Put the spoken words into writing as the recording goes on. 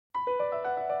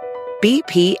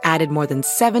BP added more than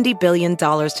 $70 billion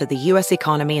to the U.S.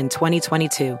 economy in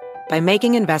 2022 by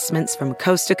making investments from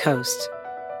coast to coast.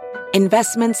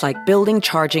 Investments like building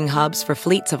charging hubs for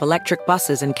fleets of electric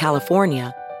buses in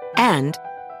California and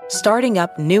starting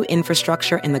up new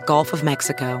infrastructure in the Gulf of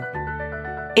Mexico.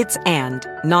 It's and,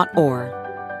 not or.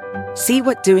 See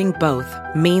what doing both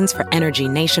means for energy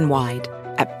nationwide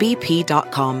at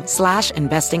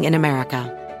bp.com/investing in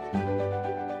America.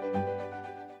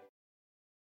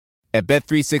 At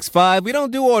Bet365, we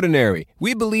don't do ordinary.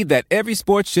 We believe that every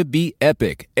sport should be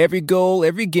epic. Every goal,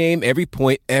 every game, every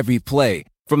point, every play.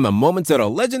 From the moments that are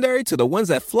legendary to the ones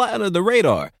that fly under the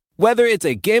radar. Whether it's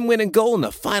a game-winning goal in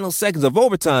the final seconds of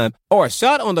overtime or a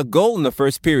shot on the goal in the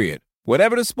first period.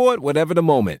 Whatever the sport, whatever the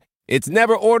moment. It's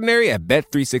never ordinary at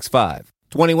Bet365.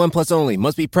 21 plus only.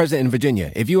 Must be present in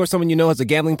Virginia. If you or someone you know has a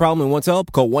gambling problem and wants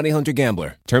help, call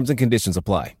 1-800-GAMBLER. Terms and conditions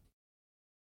apply.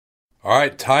 All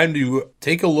right, time to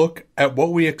take a look at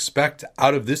what we expect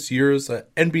out of this year's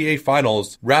NBA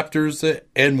Finals. Raptors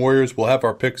and Warriors will have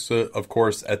our picks, of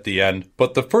course, at the end.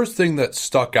 But the first thing that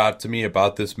stuck out to me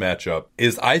about this matchup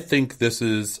is I think this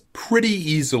is pretty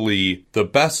easily the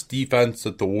best defense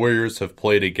that the Warriors have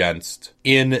played against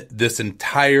in this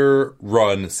entire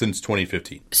run since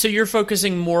 2015. So you're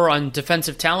focusing more on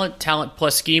defensive talent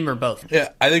plus scheme, or both? Yeah,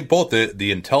 I think both.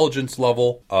 The intelligence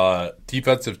level,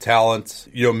 defensive talent.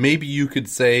 You know, maybe you could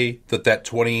say that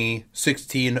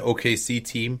 2016 OKC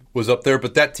team was up there,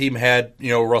 but that team had, you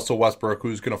know, Russell Westbrook,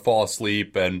 who's going to fall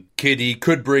asleep, and KD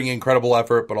could bring incredible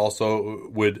effort, but also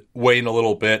would wane a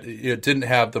little bit. It didn't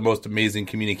have the most amazing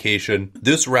communication.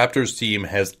 This Raptors team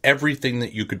has everything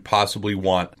that you could possibly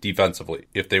want defensively.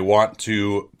 If they want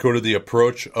to go to the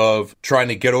approach of trying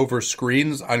to get over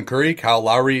screens on Curry, Kyle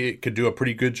Lowry could do a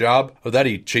pretty good job of that.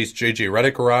 He chased JJ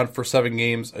Redick around for 7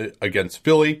 games against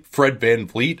Philly. Fred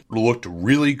VanVleet looked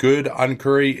really good on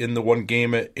Curry in the one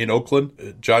game in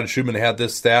Oakland. John Schumann had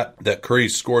this stat that Curry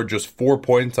scored just 4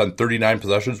 points on 39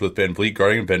 possessions with VanVleet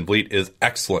guarding. VanVleet is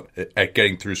excellent at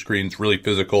getting through screens, really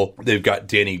physical. They've got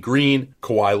Danny Green,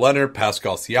 Kawhi Leonard,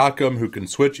 Pascal Siakam, who can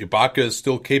switch. Ibaka is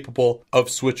still capable of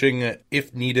switching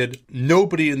if needed.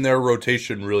 Nobody in their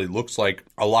rotation really looks like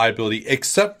a liability,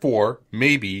 except for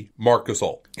maybe Marc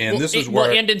Gasol. And this is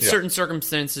where... and in certain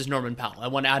circumstances, Norman Powell. I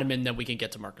want to add him in, then we can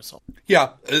get to Marc Gasol. Yeah,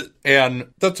 and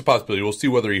that's a possibility. We'll see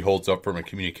whether he holds up from a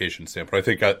communication standpoint. I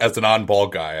think as an on-ball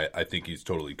guy, I think he's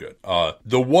totally good.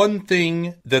 The one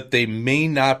thing that they may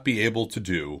not be able to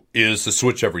do is to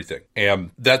switch everything.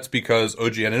 And that's because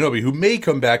OG Anunoby, who may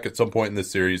come back at some point in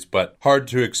this series, but hard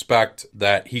to expect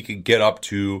that he could get up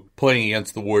to playing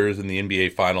against the Warriors in the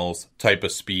NBA Finals type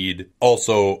of speed.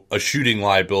 Also, a shooting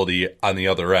liability on the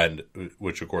other end,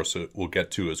 which of course we'll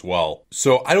get to as well.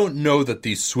 So I don't know that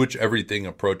the switch everything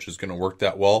approach is going to work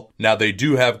that well. Now they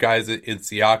do have guys in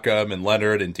Siakam and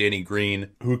Leonard and Danny Green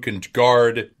who can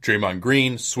guard Draymond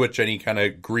Green, switch any kind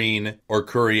of Green or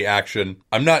Curry action.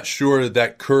 I'm not sure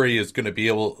that Curry is going to be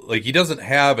able, like, he doesn't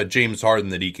have a James Harden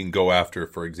that he can go after,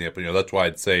 for example. You know, that's why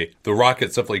I'd say the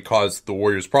Rockets definitely caused the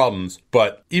Warriors problems,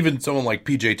 but even someone like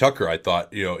PJ Tucker, I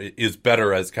thought, you know, is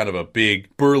better as kind of a big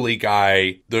burly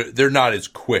guy. They're not as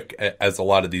quick as a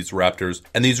lot of these Raptors.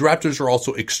 And these Raptors are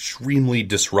also extremely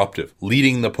disruptive,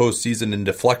 leading the postseason in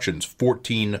deflections,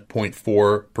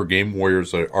 14.4 per game.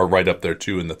 Warriors are right up there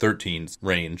too in the 13s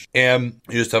range. And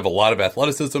you just have a lot of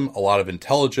athleticism, a lot of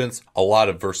intelligence, a lot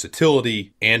of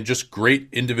versatility, and just great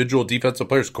individual defensive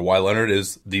players. Kawhi Leonard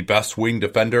is the best wing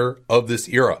defender of this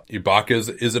era.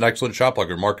 Ibaka is an excellent shot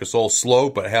blocker. Marc Gasol, slow,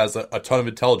 but has a ton of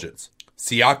intelligence.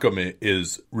 Siakam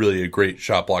is really a great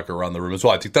shot blocker around the rim as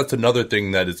well. I think that's another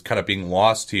thing that is kind of being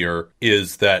lost here,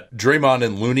 is that Draymond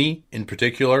and Looney in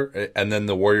particular, and then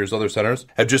the Warriors' other centers,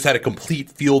 have just had a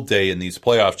complete field day in these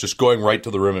playoffs, just going right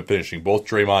to the rim and finishing. Both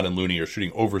Draymond and Looney are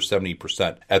shooting over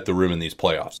 70% at the rim in these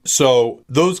playoffs. So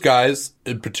those guys,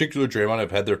 in particular Draymond, have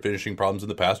had their finishing problems in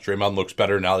the past. Draymond looks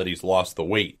better now that he's lost the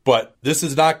weight. But this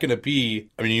is not going to be,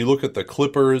 I mean, you look at the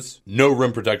Clippers, no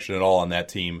rim protection at all on that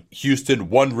team.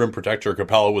 Houston, one rim protector.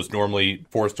 Capella was normally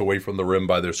forced away from the rim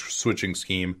by their switching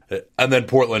scheme. And then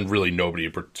Portland, really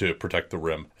nobody to protect the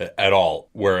rim at all.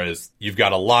 Whereas you've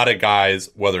got a lot of guys,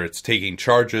 whether it's taking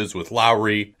charges with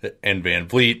Lowry and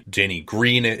VanVleet. Danny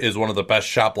Green is one of the best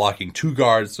shot blocking two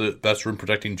guards, the best rim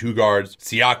protecting two guards.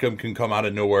 Siakam can come out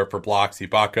of nowhere for blocks.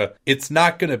 Ibaka. It's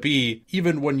not going to be,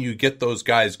 even when you get those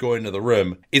guys going to the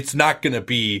rim, it's not going to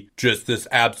be just this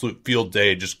absolute field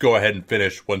day. Just go ahead and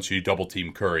finish once you double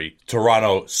team Curry.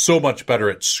 Toronto, so much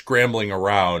better at scrambling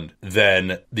around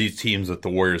than these teams that the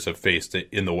Warriors have faced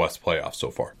in the West playoffs so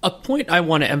far. A point I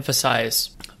want to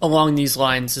emphasize along these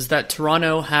lines is that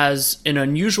Toronto has an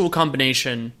unusual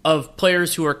combination of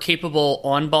players who are capable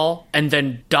on ball and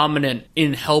then dominant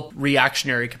in help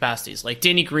reactionary capacities. Like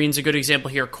Danny Green's a good example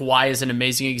here. Kawhi is an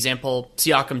amazing example.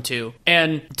 Siakam too.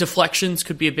 And deflections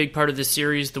could be a big part of this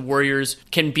series. The Warriors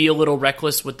can be a little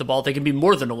reckless with the ball. They can be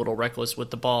more than a little reckless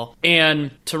with the ball.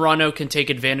 And Toronto can take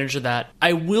advantage of that.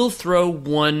 I will throw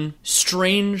one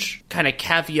strange kind of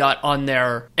caveat on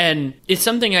there, and it's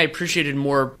something I appreciated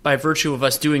more by virtue of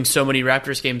us doing so many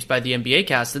Raptors games by the NBA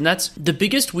cast, and that's the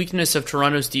biggest weakness of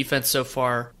Toronto's defense so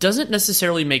far doesn't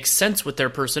necessarily make sense with their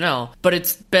personnel, but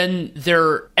it's been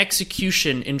their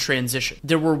execution in transition.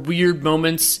 There were weird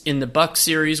moments in the Bucks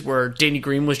series where Danny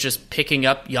Green was just picking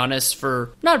up Giannis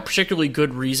for not a particularly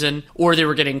good reason, or they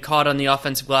were getting caught on the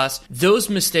offensive glass. Those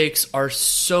mistakes are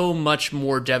so much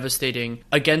more devastating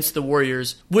against the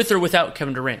Warriors with or without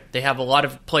Kevin Durant. They have a lot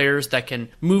of players that can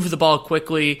move the ball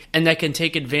quickly and that can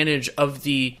take advantage of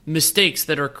the mistakes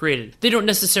that are created. They don't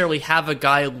necessarily have a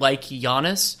guy like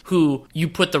Giannis who you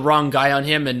put the wrong guy on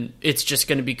him and it's just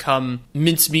going to become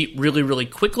mincemeat really, really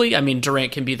quickly. I mean,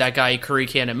 Durant can be that guy, Curry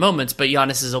can at moments, but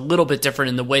Giannis is a little bit different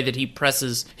in the way that he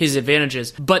presses his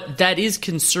advantages. But that is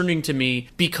concerning to me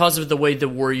because of the way the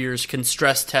Warriors can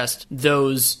stress test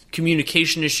those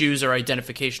communication issues or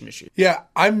identification issues. Yeah,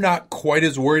 I'm not quite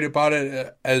as worried about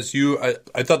it as you.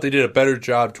 I thought they did a better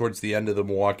job towards the end of the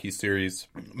Milwaukee series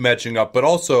matching up, but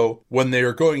also when they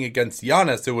were going against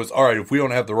Giannis, it was, all right, if we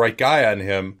don't have the right guy on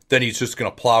him, then he's just going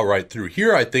to plow right through.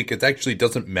 Here, I think it actually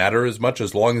doesn't matter as much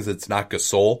as long as it's not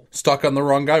Gasol stuck on the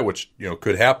wrong guy, which,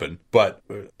 could happen. But,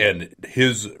 and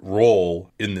his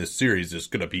role in this series is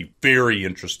going to be very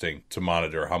interesting to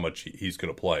monitor how much he's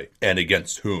going to play and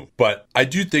against whom. But I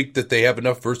do think that they have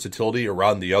enough versatility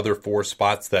around the other four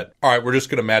spots that, all right, we're just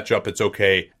going to match up. It's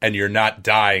okay. And you're not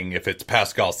dying if it's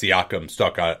Pascal Siakam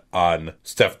stuck on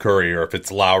Steph Curry or if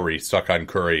it's Lowry stuck on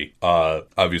Curry.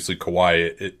 Obviously,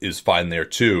 Kawhi is fine there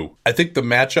too. I think the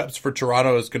matchups for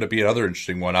Toronto is going to be another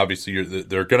interesting one. Obviously,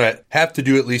 they're going to have to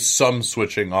do at least some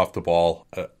switching off the ball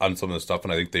on some of the stuff,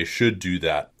 and I think they should do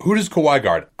that. Who does Kawhi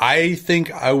guard? I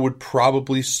think I would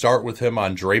probably start with him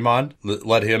on Draymond.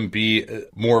 Let him be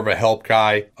more of a help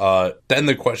guy. Then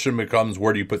the question becomes,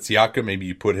 where do you put Siakam? Maybe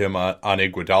you put him on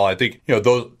Iguodala. I think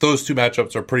those two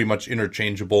matchups are pretty much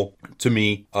interchangeable to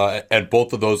me, and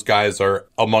both of those guys are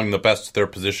among the best of their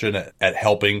position at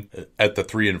helping at the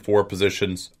 3 and 4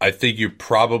 positions. I think you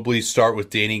probably start with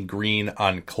Danny Green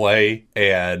on Clay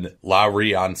and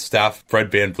Lowry on Steph.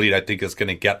 Fred VanVleet, I think, is going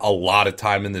to get a lot of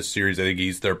time in this series. I think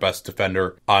he's their best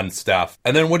defender on Steph.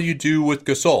 And then what do you do with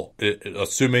Gasol?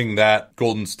 Assuming that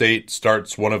Golden State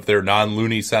starts one of their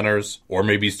non-Looney centers, or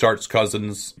maybe starts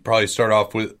Cousins, probably start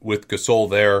off with Gasol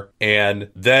there. And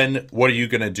then what are you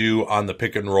going to do on the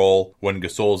pick and roll when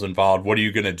Gasol's involved? What are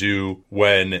you going to do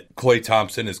when Klay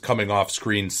Thompson is coming off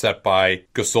screen set by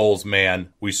Gasol's man?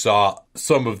 We saw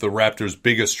some of the Raptors'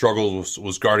 biggest struggles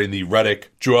was guarding the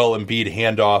Redick-Joel Embiid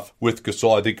handoff with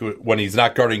Gasol. I think when he's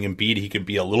not guarding Embiid, he can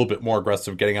be a little bit more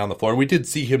aggressive getting on the floor. And we did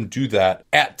see him do that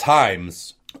at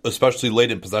times, especially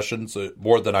late in possessions,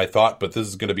 more than I thought, but this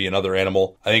is going to be another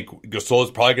animal. I think Gasol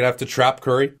is probably going to have to trap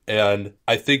Curry, and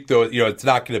I think, though, it's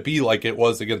not going to be like it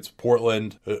was against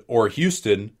Portland or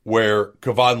Houston, where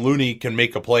Kevon Looney can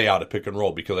make a play out of pick and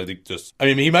roll, because I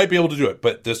think he might be able to do it,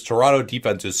 but this Toronto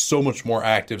defense is so much more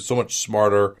active, so much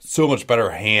smarter, so much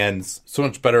better hands, so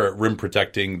much better at rim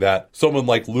protecting, that someone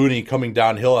like Looney coming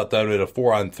downhill at them at a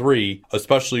 4-on-3,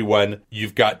 especially when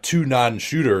you've got two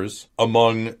non-shooters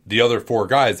among the other four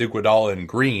guys, Iguodala and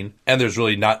Green, and there's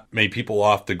really not many people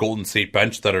off the Golden State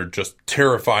bench that are just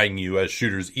terrifying you as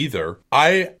shooters either.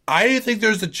 I think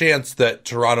there's a chance that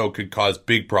Toronto could cause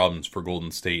big problems for Golden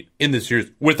State in this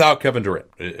series without Kevin Durant.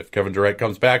 If Kevin Durant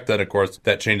comes back, then of course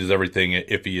that changes everything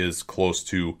if he is close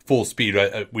to full speed.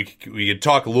 We could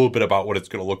talk a little bit about what it's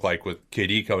going to look like with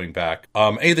KD coming back.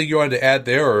 Anything you wanted to add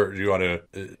there, or do you want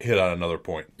to hit on another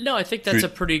point? No, I think that's a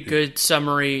pretty good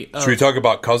summary. Should we talk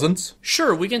about Cousins?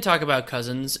 Sure, we can talk about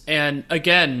Cousins. And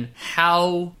again,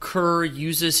 how Kerr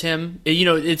uses him.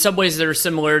 In some ways there are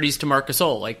similarities to Marc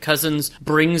Gasol. Like, Cousins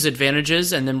brings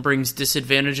advantages and then brings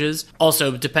disadvantages,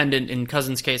 also dependent in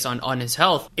Cousins' case on his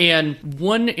health. And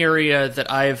one area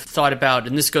that I've thought about,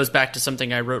 and this goes back to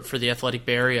something I wrote for the Athletic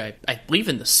Bay Area, I believe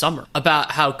in the summer,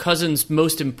 about how Cousins'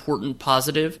 most important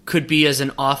positive could be as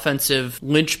an offensive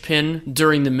linchpin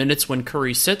during the minutes when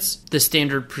Curry sits. The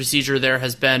standard procedure there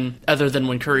has been, other than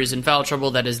when Curry's in foul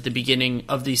trouble, that is the beginning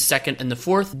of the second and the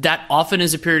fourth. That often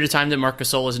is a period of time that Marc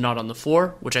Gasol is not on the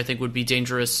floor, which I think would be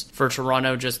dangerous for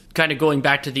Toronto, just kind of going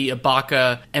back to the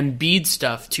Ibaka Embiid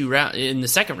stuff in the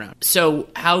second round. So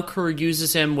how Curry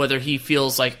uses him, whether he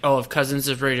feels like, oh, if Cousins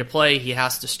is ready to play, he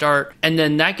has to start. And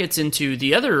then that gets into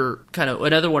the other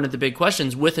another one of the big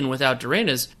questions with and without Durant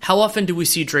is, how often do we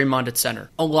see Draymond at center?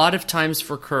 A lot of times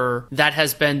for Kerr, that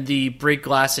has been the break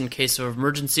glass in case of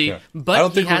emergency. Yeah. But I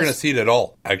don't think we're going to see it at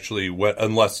all, actually,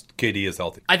 unless KD is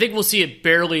healthy. I think we'll see it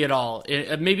barely at all.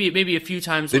 Maybe a few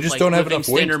times. They with just don't have enough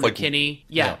Livingston wings. or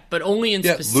McKinney. But only in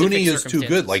specific Looney is circumstances. too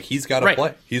good. Like, he's got to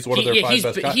play. He's one of their five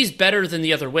best guys. He's better than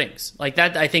the other wings. Like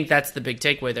that, I think that's the big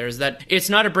takeaway there, is that it's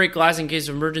not a break glass in case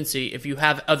of emergency if you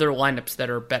have other lineups that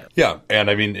are better. Yeah, and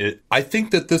I mean, I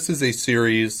think that this is a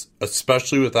series,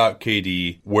 especially without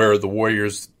KD, where the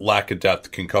Warriors' lack of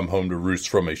depth can come home to roost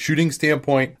from a shooting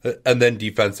standpoint, and then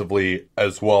defensively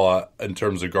as well in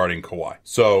terms of guarding Kawhi.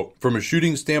 So from a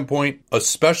shooting standpoint,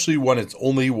 especially when it's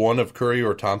only one of Curry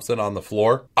or Thompson on the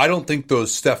floor, I don't think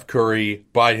those Steph Curry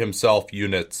by himself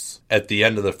units at the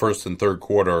end of the first and third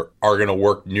quarter are going to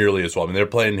work nearly as well. I mean, they're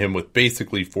playing him with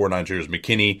basically 4 9-shooters.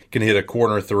 McKinney can hit a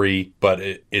corner three, but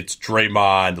it's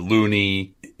Draymond,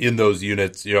 Looney in those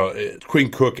units. Quinn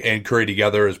Cook and Curry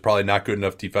together is probably not good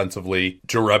enough defensively.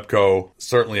 Jerebko,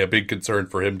 certainly a big concern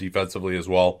for him defensively as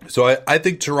well. So I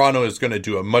think Toronto is going to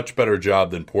do a much better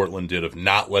job than Portland did of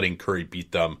not letting Curry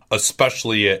beat them,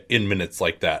 especially in minutes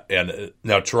like that. And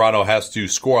now Toronto has to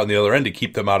score on the other end to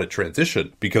keep them out of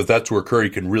transition, because that's where Curry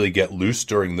can really get loose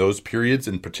during those periods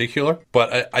in particular.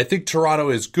 But I think Toronto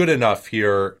is good enough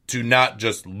here to not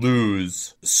just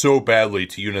lose so badly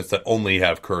to units that only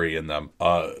have Curry in them,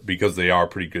 because they are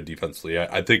pretty good defensively.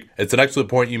 I think it's an excellent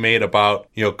point you made about,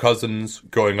 Cousins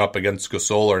going up against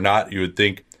Gasol or not. You would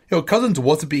think, Cousins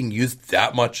wasn't being used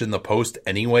that much in the post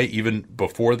anyway, even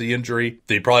before the injury.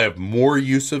 They probably have more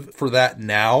use for that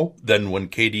now than when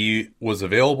KD was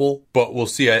available, but we'll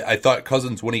see. I thought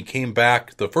Cousins, when he came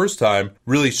back the first time,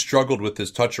 really struggled with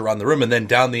his touch around the rim, and then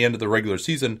down the end of the regular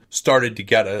season started to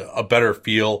get a better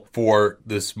feel for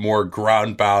this more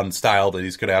ground-bound style that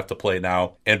he's going to have to play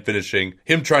now and finishing.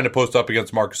 Him trying to post up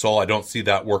against Marc Gasol, I don't see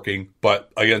that working,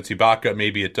 but against Ibaka,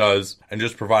 maybe it does, and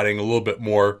just providing a little bit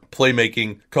more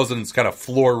playmaking. Cousins' kind of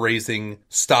floor-raising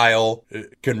style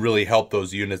can really help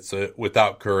those units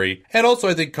without Curry. And also,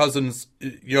 I think Cousins,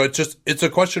 it's a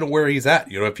question of where he's at.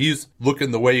 If he's looking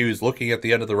the way he was looking at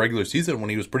the end of the regular season when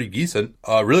he was pretty decent,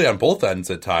 really on both ends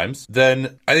at times,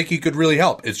 then I think he could really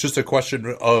help. It's just a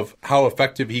question of how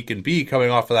effective he can be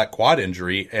coming off of that quad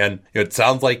injury. And it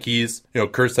sounds like he's,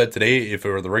 Kerr said today, if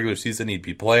it were the regular season, he'd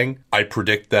be playing. I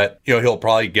predict that, he'll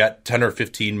probably get 10 or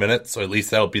 15 minutes, or at least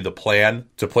that'll be the plan,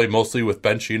 to play mostly with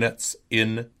bench units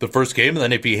in the first game. And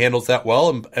then if he handles that well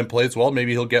and plays well,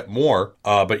 maybe he'll get more.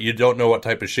 But you don't know what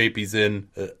type of shape he's in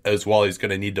as well. He's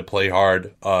going to need to play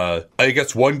hard. I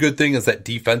guess one good thing is that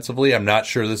defensively, I'm not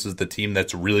sure this is the team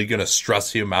that's really going to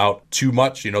stress him out too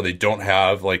much. They don't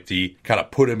have like the kind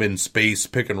of put him in space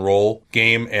pick and roll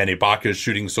game, and Ibaka is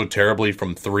shooting so terribly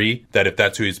from three that if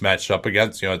that's who he's matched up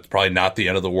against, it's probably not the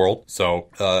end of the world. So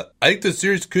I think this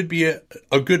series could be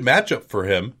a good matchup for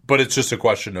him, but it's just a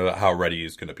question of how ready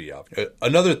he's going to be out.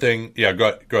 Another thing,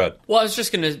 go ahead. Well, I was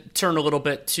just going to turn a little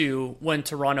bit to when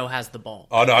Toronto has the ball.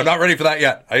 Oh, no, I'm not ready for that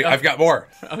yet. I've got more.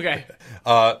 Okay.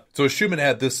 So Schumann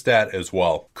had this stat as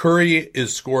well. Curry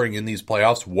is scoring in these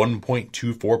playoffs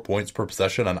 1.24 points per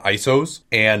possession on ISOs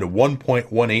and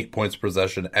 1.18 points per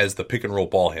possession as the pick and roll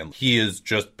ball handler. He has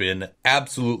just been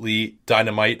absolutely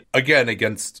dynamite, again,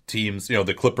 against teams.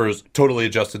 The Clippers totally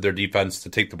adjusted their defense to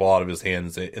take the ball out of his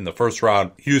hands in the first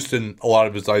round. Houston, a lot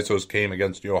of his ISOs came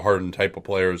against, Harden type of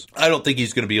players. I don't think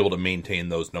he's going to be able to maintain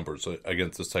those numbers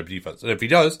against this type of defense. And if he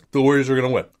does, the Warriors are going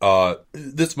to win.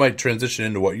 This might transition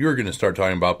into what you're going to start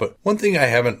talking about, but one thing I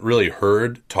haven't really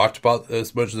heard talked about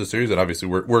as much of the series, and obviously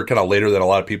we're kind of later than a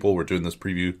lot of people. We're doing this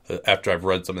preview after I've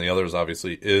read some of the others,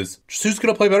 obviously, is just who's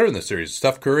going to play better in this series,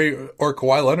 Steph Curry or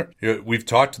Kawhi Leonard. We've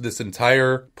talked this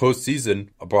entire postseason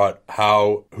about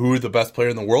who the best player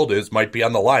in the world is might be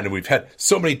on the line, and we've had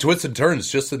so many twists and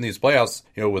turns just in these playoffs,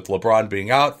 with LeBron being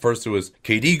out. First it was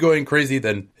KD going crazy,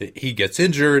 then he gets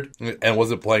injured and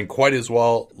wasn't playing quite as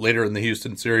well later in the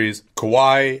Houston series.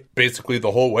 Kawhi, basically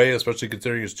the whole way, especially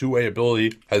considering his two-way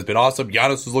ability, has been awesome.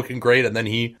 Giannis was looking great, and then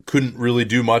he couldn't really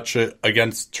do much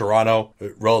against Toronto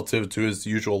relative to his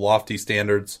usual lofty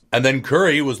standards. And then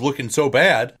Curry was looking so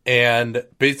bad, and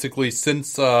basically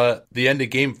since the end of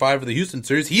Game 5 of the Houston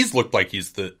series, he's looked like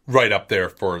he's right up there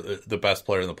for the best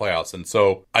player in the playoffs. And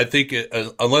so I think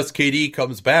unless KD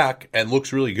comes back and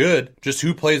looks really good. Just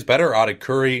who plays better out of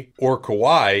Curry or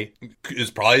Kawhi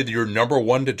is probably your number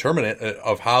one determinant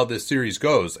of how this series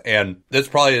goes. And that's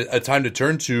probably a time to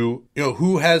turn to,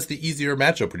 who has the easier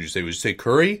matchup, would you say? Would you say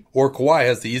Curry or Kawhi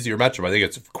has the easier matchup? I think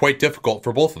it's quite difficult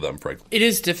for both of them, frankly. It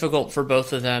is difficult for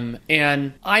both of them.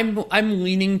 And I'm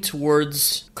leaning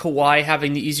towards Kawhi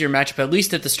having the easier matchup, at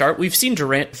least at the start. We've seen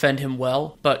Durant defend him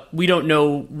well, but we don't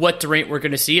know what Durant we're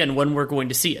going to see and when we're going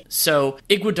to see it. So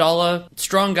Iguodala,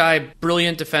 strong guy,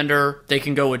 brilliant defender. They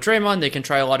can go with Draymond. They can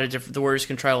try a lot of different, the Warriors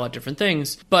can try a lot of different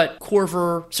things. But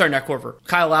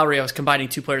Kyle Lowry, I was combining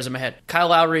two players in my head. Kyle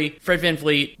Lowry, Fred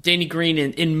VanVleet, Danny Green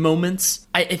in moments.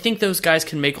 I think those guys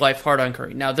can make life hard on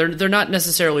Curry. Now, they're not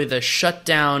necessarily the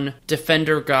shutdown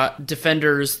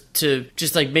defenders to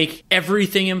just like make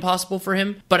everything impossible for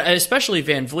him, but especially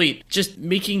VanVleet, just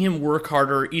making him work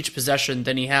harder each possession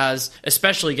than he has,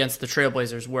 especially against the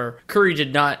Trailblazers, where Curry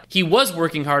did not. He was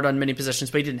working hard on many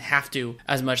possessions, but he didn't have to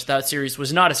as much. That series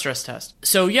was not a stress test.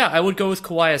 So yeah, I would go with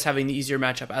Kawhi as having the easier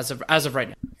matchup as of right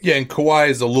now. Yeah, and Kawhi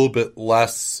is a little bit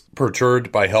less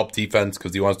perturbed by help defense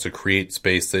because he wants to create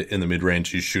space in the mid-range.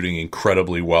 He's shooting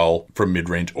incredibly well from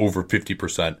mid-range, over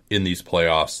 50% in these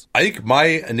playoffs. I think my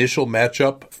initial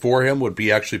matchup for him would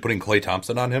be actually putting Klay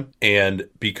Thompson on him. And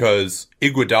because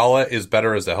Iguodala is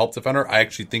better as a help defender, I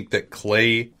actually think that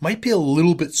Klay might be a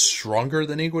little bit stronger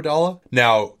than Iguodala.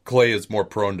 Now, Klay is more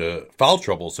prone to foul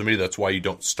trouble, so maybe that's why you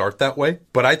don't start that way.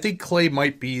 But I think Klay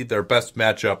might be their best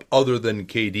matchup other than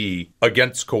KD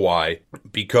against Kawhi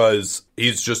because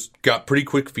he's just got pretty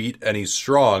quick feet and he's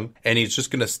strong and he's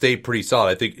just going to stay pretty solid.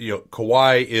 I think,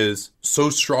 Kawhi is so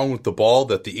strong with the ball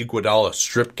that the Iguodala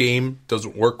strip game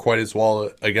doesn't work quite as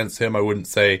well against him. I wouldn't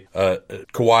say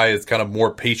Kawhi is kind of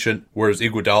more patient, whereas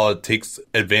Iguodala takes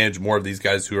advantage more of these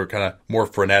guys who are kind of more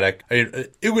frenetic. I mean,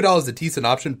 Iguodala is a decent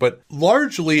option, but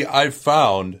largely I've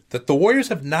found that the Warriors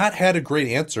have not had a great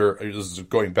answer, this is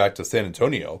going back to San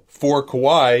Antonio, for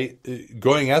Kawhi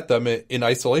going at them in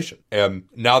isolation. And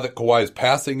now that Kawhi's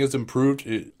passing has improved,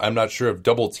 I'm not sure if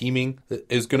double teaming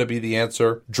is going to be the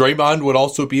answer. Draymond would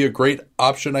also be a great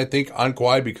option, I think, on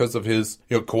Kawhi because of his,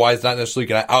 Kawhi's not necessarily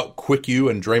going to out-quick you,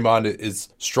 and Draymond is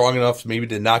strong enough maybe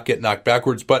to not get knocked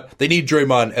backwards, but they need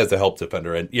Draymond as a help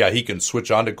defender. And yeah, he can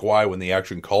switch on to Kawhi when the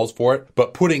action calls for it,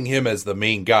 but putting him as the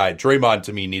main guy, Draymond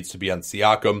to me needs to be on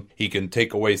Siakam. He can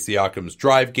take away Siakam's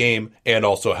drive game and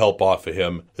also help off of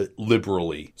him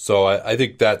liberally. So I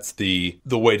think that's the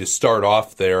way to start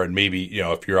off there, and maybe,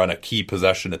 if you're on a key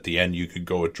possession at the end, you could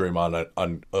go with Draymond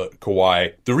on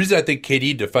Kawhi. The reason I think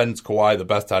KD defends Kawhi the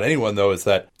best out of anyone, though, is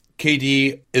that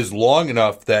KD is long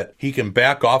enough that he can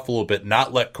back off a little bit,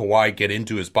 not let Kawhi get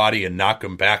into his body and knock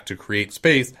him back to create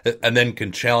space, and then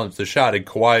can challenge the shot. And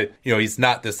Kawhi, he's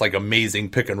not this like amazing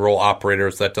pick and roll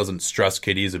operator, so that doesn't stress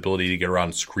KD's ability to get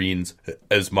around screens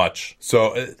as much.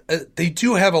 So they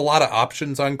do have a lot of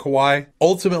options on Kawhi.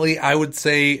 Ultimately, I would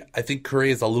say I think Curry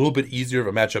is a little bit easier of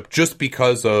a matchup just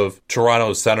because of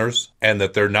Toronto's centers and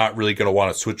that they're not really going to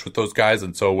want to switch with those guys.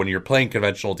 And so when you're playing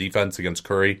conventional defense against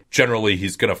Curry, generally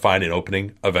he's going to find an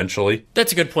opening eventually.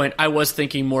 That's a good point. I was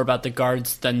thinking more about the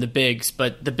guards than the bigs,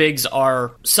 but the bigs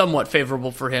are somewhat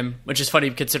favorable for him, which is funny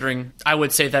considering I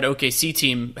would say that OKC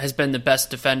team has been the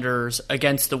best defenders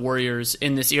against the Warriors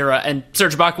in this era, and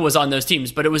Serge Ibaka was on those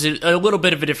teams, but it was a little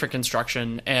bit of a different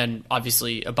construction, and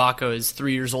obviously Ibaka is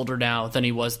 3 years older now than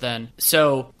he was then.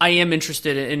 So I am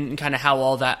interested in kind of how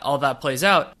all that plays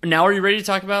out. Now, are you ready to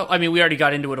talk about? I mean, we already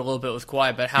got into it a little bit with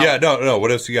Kawhi, but how? Yeah, no.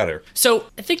 What else you got here? So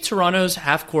I think Toronto's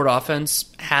half-court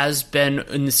offense has been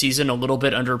in the season a little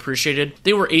bit underappreciated.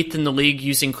 They were 8th in the league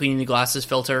using cleaning the glasses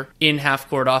filter in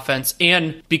half-court offense,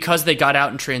 and because they got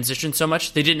out in transition so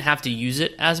much, they didn't have to use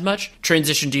it as much.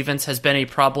 Transition defense has been a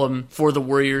problem for the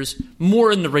Warriors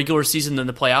more in the regular season than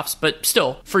the playoffs, but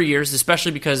still for years,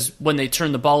 especially because when they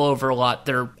turn the ball over a lot,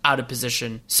 they're out of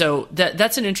position. So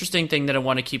that's an interesting thing that I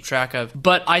want to keep track of.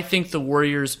 But I think the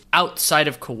Warriors, outside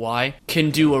of Kawhi,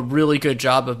 can do a really good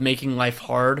job of making life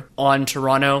hard on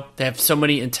Toronto. They have so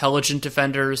many intelligent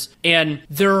defenders, and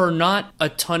there are not a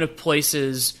ton of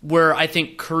places where I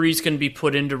think Curry's going to be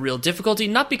put into real difficulty,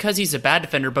 not because he's a bad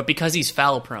defender, but because he's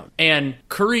foul prone. And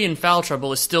Curry in foul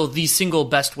trouble is still the single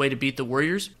best way to beat the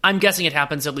Warriors. I'm guessing it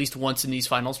happens at least once in these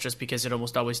finals, just because it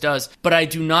almost always does. But I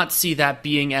do not see that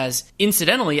being as,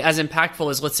 incidentally, as impactful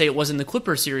as, let's say, it was in the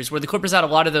Clippers series, where the Clippers had a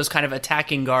lot of those kind of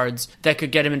attacking guards that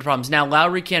could get him in problems. Now,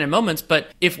 Lowry can in moments, but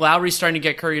if Lowry's starting to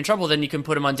get Curry in trouble, then you can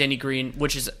put him on Danny Green, which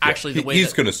which is actually the way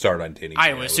he's going to start on Danny Green.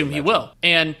 I would assume he will.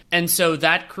 And so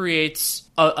that creates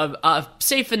a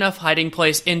safe enough hiding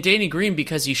place. And Danny Green,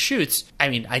 because he shoots, I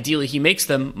mean, ideally he makes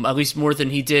them at least more than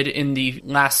he did in the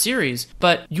last series,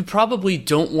 but you probably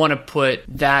don't want to put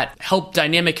that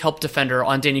dynamic help defender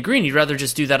on Danny Green. You'd rather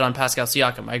just do that on Pascal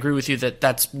Siakam. I agree with you that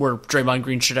that's where Draymond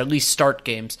Green should at least start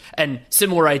games. And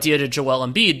similar idea to Joel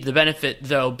Embiid, the benefit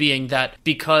though being that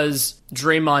because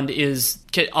Draymond is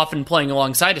often playing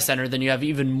alongside a center, then you have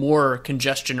even more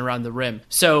congestion around the rim.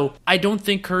 So I don't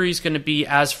think Curry's going to be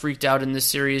as freaked out in this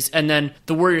series. And then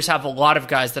the Warriors have a lot of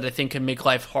guys that I think can make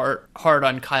life hard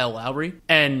on Kyle Lowry.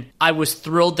 And I was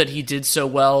thrilled that he did so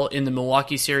well in the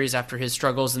Milwaukee series after his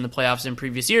struggles in the playoffs in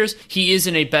previous years. He is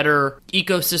in a better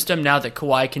ecosystem now that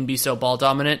Kawhi can be so ball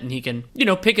dominant and he can,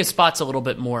 pick his spots a little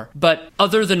bit more. But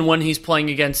other than when he's playing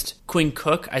against Quinn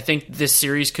Cook, I think this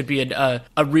series could be a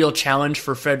real challenge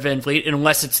for Fred VanVleet,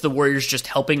 unless it's the Warriors just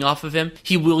helping off of him.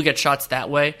 He will get shots that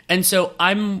way. And so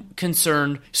I'm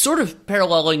concerned, sort of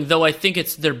paralleling, though I think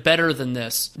they're better than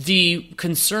this. The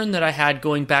concern that I had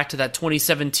going back to that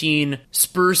 2017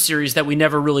 Spurs series that we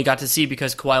never really got to see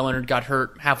because Kawhi Leonard got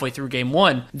hurt halfway through game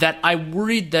one, that I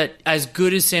worried that as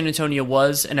good as San Antonio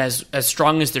was and as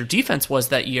strong as their defense was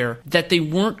that year, that they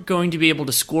weren't going to be able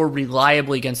to score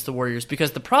reliably against the Warriors.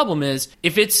 Because the problem is,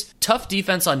 if it's tough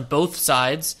defense on both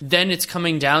sides, then it's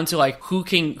coming down to like who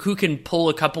can pull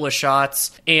a couple of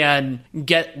shots and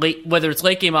get late, whether it's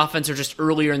late game offense or just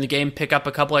earlier in the game, pick up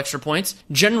a couple extra points.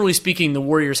 Generally speaking, the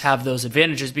Warriors have those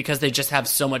advantages because they just have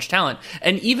so much talent.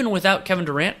 And even without Kevin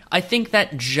Durant, I think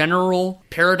that general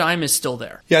paradigm is still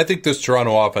there. Yeah, I think this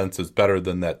Toronto offense is better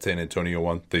than that San Antonio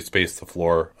one. They space the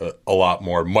floor a lot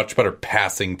more, much better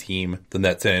passing team than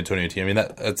that San Antonio team. I mean,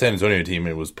 that San Antonio team,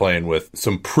 it was playing with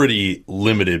some pretty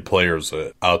limited players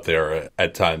out there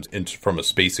at times from a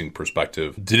spacing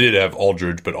perspective. Did have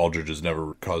Aldridge, but Aldridge has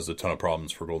never caused a ton of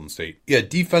problems for Golden State. Yeah,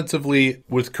 defensively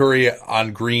with Curry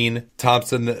on Green,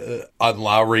 Thompson on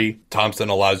Lowry. Thompson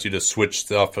allows you to switch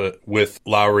stuff with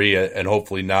Lowry and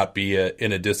hopefully not be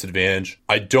in a disadvantage.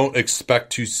 I don't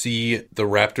expect to see the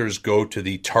Raptors go to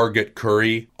the target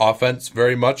Curry offense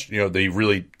very much. They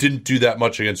really didn't do that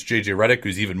much against JJ Redick,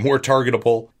 who's even more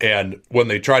targetable. And when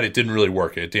they tried, it didn't really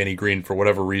work. Danny Green, for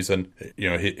whatever reason,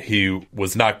 he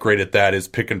was not great at that. His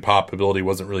pick and pop ability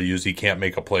wasn't really used. He can't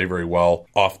make a play very well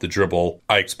off the dribble.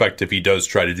 I expect if he does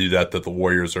try to do that the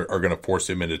Warriors are going to force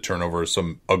him into turnovers,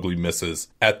 some ugly misses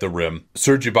at the rim.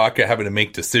 Serge Ibaka having to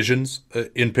make decisions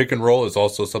in pick and roll is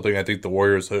also something I think the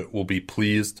Warriors will be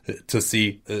pleased to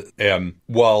see.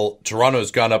 While Toronto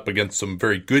has gone up against some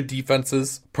very good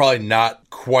defenses, probably not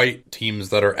quite teams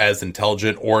that are as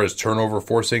intelligent or as turnover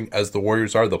forcing as the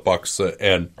Warriors are. The Bucks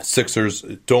and Sixers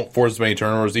don't force many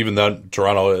turnovers, even though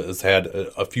Toronto has had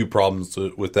a few problems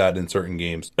with that in certain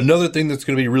games. Another thing that's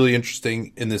going to be really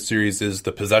interesting in this series is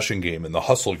the possession game and the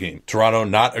hustle game. Toronto,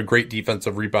 not a great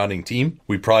defensive rebounding team.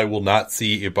 We probably will not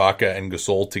see Ibaka and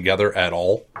Gasol together at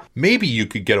all. Maybe you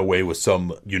could get away with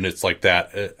some units like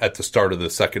that at the start of the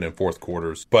second and fourth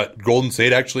quarters. But Golden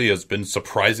State actually has been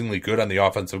surprisingly good on the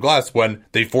offensive glass when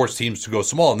they force teams to go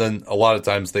small. And then a lot of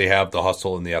times they have the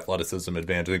hustle and the athleticism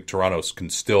advantage. I think Toronto can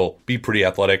still be pretty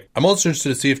athletic. I'm also interested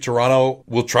to see if Toronto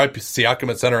will try Siakam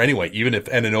at center anyway. Even if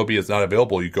Anunoby is not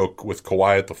available, you go with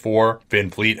Kawhi at the 4,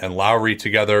 VanVleet and Lowry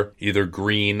together, either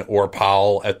Green or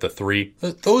Powell at the 3.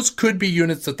 Those could be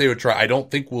units that they would try. I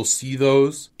don't think we'll see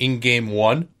those in game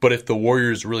 1, but if the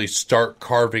Warriors really start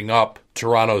carving up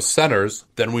Toronto's centers,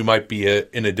 then we might be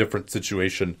in a different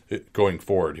situation going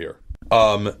forward here.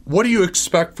 What do you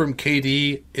expect from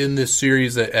KD in this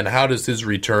series, and how does his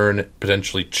return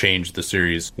potentially change the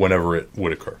series whenever it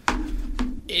would occur?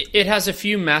 It has a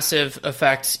few massive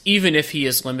effects, even if he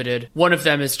is limited. One of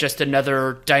them is just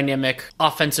another dynamic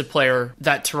offensive player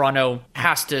that Toronto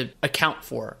has to account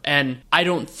for. And I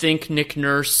don't think Nick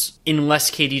Nurse, unless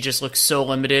KD just looks so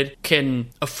limited, can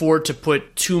afford to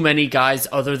put too many guys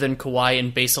other than Kawhi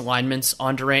in base alignments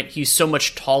on Durant. He's so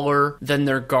much taller than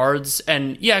their guards.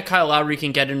 And yeah, Kyle Lowry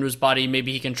can get into his body.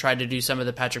 Maybe he can try to do some of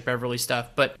the Patrick Beverley stuff.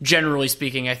 But generally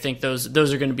speaking, I think those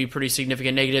are going to be pretty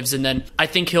significant negatives. And then I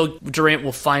think Durant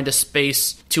will find a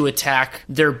space to attack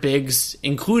their bigs,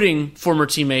 including former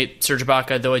teammate Serge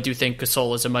Ibaka, though I do think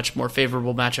Gasol is a much more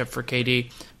favorable matchup for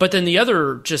KD. But then the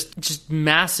other just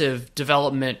massive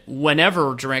development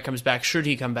whenever Durant comes back, should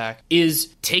he come back,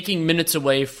 is taking minutes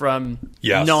away from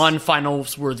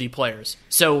non-finals worthy players.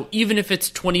 So even if it's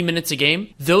 20 minutes a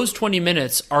game, those 20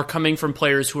 minutes are coming from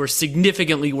players who are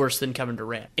significantly worse than Kevin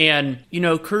Durant. And,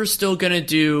 Kerr's still going to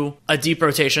do a deep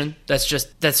rotation.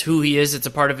 That's who he is. It's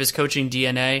a part of his coaching DNA.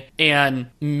 DNA. And,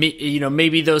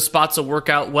 maybe those spots will work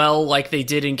out well like they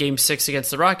did in Game 6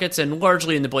 against the Rockets, and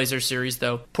largely in the Blazers series,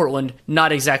 though Portland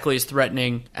not exactly as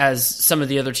threatening as some of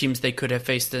the other teams they could have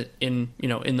faced in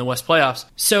the West playoffs.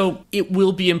 So it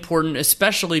will be important,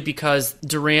 especially because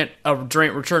Durant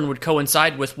return would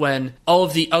coincide with when all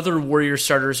of the other Warriors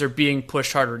starters are being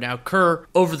pushed harder. Now, Kerr,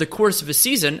 over the course of a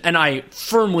season, and I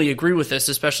firmly agree with this,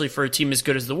 especially for a team as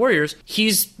good as the Warriors,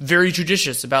 he's very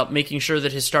judicious about making sure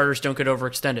that his starters don't get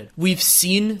overextended. We've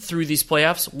seen through these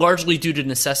playoffs, largely due to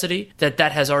necessity, that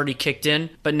has already kicked in,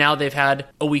 but now they've had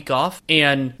a week off,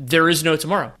 and there is no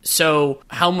tomorrow. So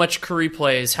how much Curry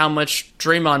plays, how much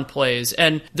Draymond plays,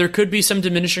 and there could be some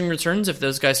diminishing returns if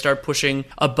those guys start pushing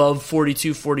above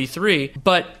 42, 43,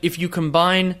 but if you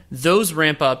combine those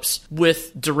ramp-ups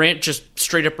with Durant just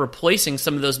straight up replacing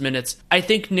some of those minutes, I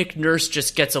think Nick Nurse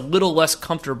just gets a little less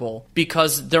comfortable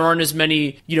because there aren't as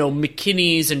many,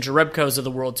 McKinneys and Jerebkos of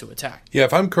the world to attack. Yeah,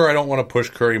 if I'm Kerr, I don't want to push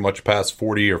Curry much past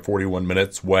 40 or 41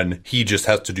 minutes when he just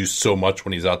has to do so much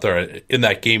when he's out there. In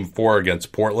that Game 4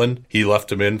 against Portland, he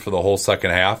left him in for the whole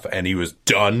second half, and he was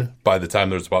done by the time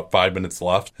there was about 5 minutes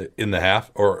left in the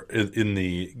half, or in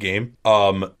the game.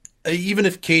 Even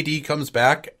if KD comes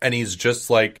back and he's just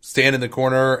like stand in the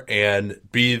corner and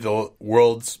be the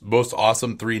world's most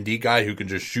awesome 3-and-D guy who can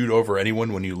just shoot over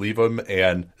anyone when you leave him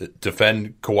and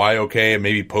defend Kawhi okay and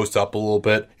maybe post up a little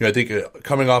bit. I think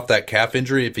coming off that calf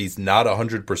injury, if he's not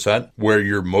 100%, where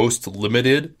you're most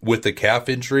limited with the calf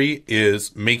injury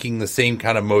is making the same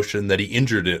kind of motion that he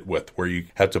injured it with, where you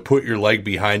have to put your leg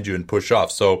behind you and push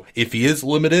off. So if he is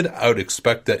limited, I would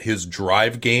expect that his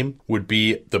drive game would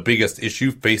be the biggest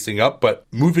issue facing up, but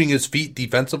moving his feet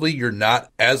defensively, you're not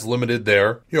as limited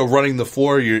there. Running the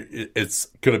floor, it's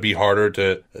going to be harder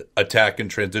to attack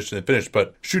and transition and finish,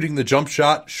 but shooting the jump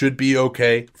shot should be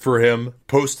okay for him.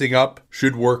 Posting up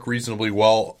should work reasonably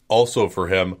well also for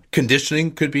him.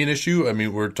 Conditioning could be an issue. I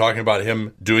mean, we're talking about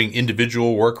him doing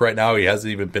individual work right now. He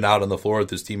hasn't even been out on the floor with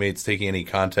his teammates taking any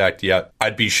contact yet.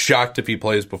 I'd be shocked if he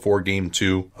plays before Game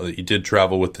 2. He did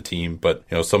travel with the team, but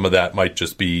some of that might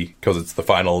just be because it's the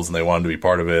finals and they wanted to be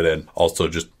part of it, and also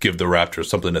just give the Raptors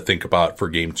something to think about for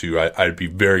Game 2. I'd be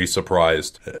very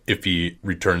surprised if he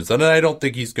returns then, and I don't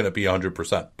think he's going to be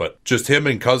 100%, but just him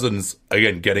and Cousins,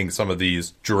 again, getting some of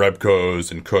these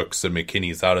Jerebkos and Cooks and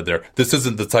McKinneys out of there. This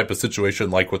isn't the type of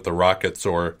situation like with the Rockets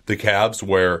or the Cavs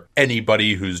where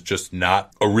anybody who's just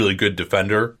not a really good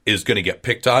defender is going to get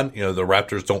picked on. The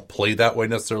Raptors don't play that way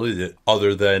necessarily.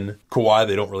 Other than Kawhi,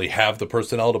 they don't really have the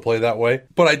personnel to play that way.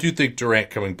 But I do think Durant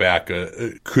coming back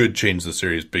could change the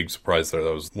series. Big surprise there.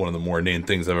 That was one of the more inane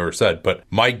things I've ever said. But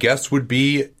my guess would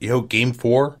be, Game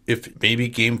 4, if maybe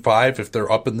Game 5, if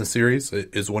they're up in the series,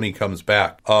 is when he comes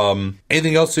back.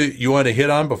 Anything else you want to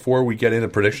hit on before we get into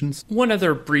predictions? One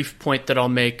other brief point that I'll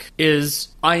make is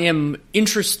I am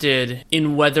interested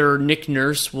in whether Nick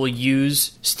Nurse will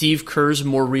use Steve Kerr's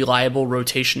more reliable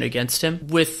rotation against him.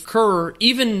 With Kerr,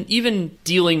 even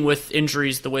dealing with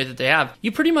injuries the way that they have,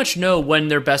 you pretty much know when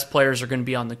their best players are going to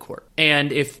be on the court.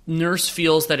 And if Nurse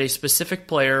feels that a specific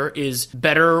player is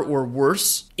better or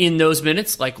worse in those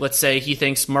minutes, like let's say he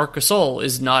thinks Marc Gasol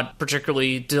is not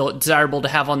particularly desirable to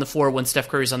have on the floor when Steph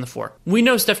Curry's on the floor. We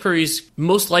know Steph Curry's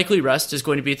most likely rest is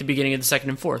going to be at the beginning of the second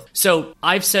and fourth. So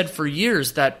I've said for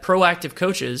years that proactive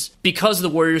coaches, because the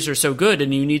Warriors are so good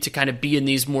and you need to kind of be in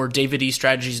these more David-y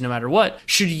strategies no matter what,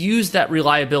 should use that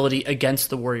reliability against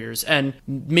the Warriors. And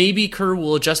maybe Kerr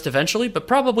will adjust eventually, but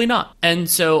probably not. And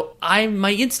so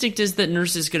my instinct is that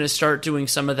Nurse is going to start doing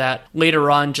some of that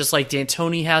later on, just like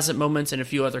D'Antoni has at moments and a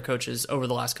few other coaches over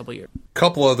the last couple of years.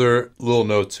 Couple other little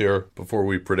notes here before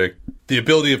we predict. The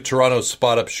ability of Toronto's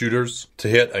spot-up shooters to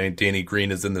hit. I mean, Danny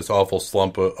Green is in this awful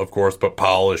slump, of course, but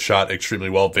Powell has shot extremely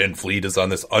well. Van Fleet is on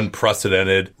this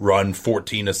unprecedented run,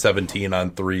 14-17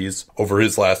 on threes over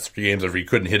his last 3 games after he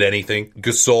couldn't hit anything.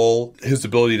 Gasol, his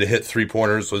ability to hit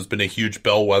three-pointers has been a huge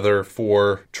bellwether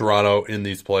for Toronto in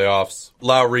these playoffs.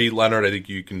 Lowry, Leonard, I think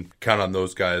you can count on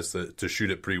those guys to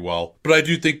shoot it pretty well. But I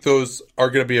do think those are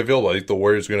going to be available. I think the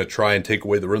Warriors are going to try and take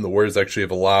away the rim. The Warriors actually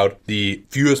have allowed the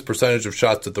fewest percentage of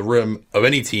shots at the rim of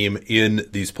any team in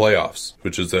these playoffs,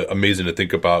 which is amazing to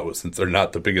think about since they're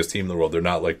not the biggest team in the world. They're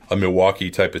not like a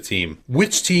Milwaukee type of team.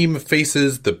 Which team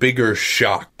faces the bigger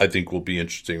shock, I think, will be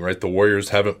interesting, right? The Warriors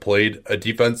haven't played a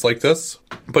defense like this,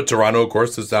 but Toronto, of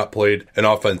course, has not played an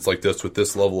offense like this with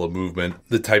this level of movement,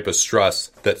 the type of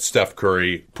stress that Steph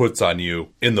Curry puts on you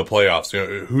in the playoffs.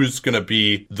 Who's going to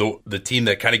be the team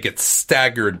that kind of gets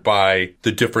staggered by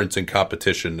the difference in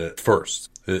competition at first?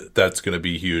 that's going to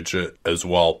be huge as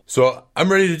well. So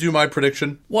I'm ready to do my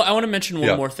prediction. Well, I want to mention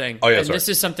one more thing. Oh, yeah, and this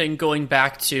is something going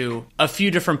back to a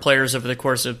few different players over the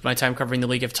course of my time covering the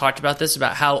league have talked about this,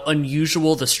 about how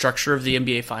unusual the structure of the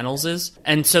NBA Finals is.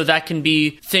 And so that can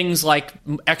be things like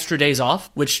extra days off,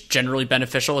 which generally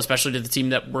beneficial, especially to the team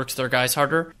that works their guys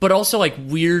harder, but also like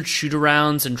weird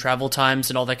shoot-arounds and travel times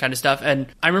and all that kind of stuff. And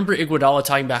I remember Iguodala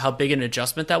talking about how big an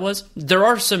adjustment that was. There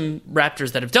are some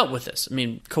Raptors that have dealt with this. I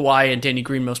mean, Kawhi and Danny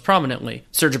Green most prominently.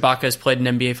 Serge Ibaka has played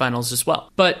in NBA Finals as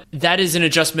well. But that is an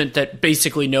adjustment that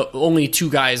basically only two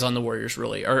guys on the Warriors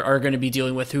really are going to be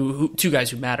dealing with, who two guys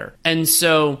who matter. And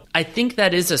so I think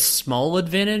that is a small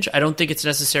advantage. I don't think it's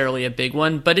necessarily a big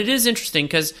one, but it is interesting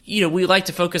because, we like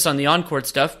to focus on the on-court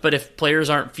stuff, but if players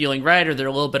aren't feeling right or they're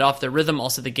a little bit off their rhythm,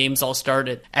 also the games all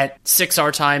started at 6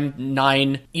 our time,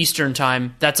 9 Eastern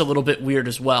time, that's a little bit weird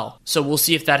as well. So we'll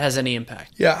see if that has any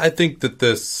impact. Yeah, I think that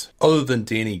this, other than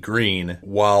Danny Green,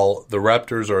 while the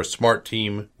Raptors are a smart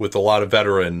team with a lot of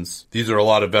veterans, these are a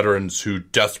lot of veterans who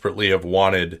desperately have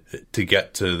wanted to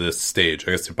get to this stage.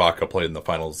 I guess Ibaka played in the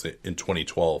finals in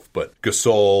 2012, but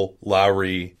Gasol,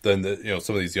 Lowry, then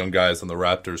some of these young guys on the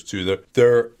Raptors too,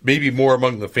 they're maybe more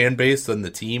among the fan base than the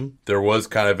team. There was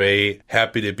kind of a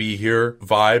happy to be here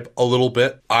vibe a little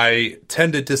bit. I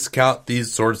tend to discount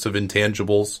these sorts of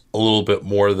intangibles a little bit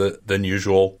more than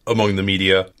usual among the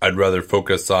media. I'd rather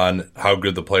focus on how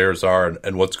good the players are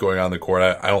and what's going on in the court.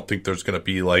 I don't think there's going to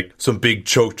be like some big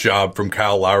choke job from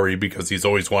Kyle Lowry because he's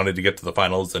always wanted to get to the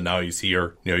finals and now he's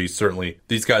here. He's certainly,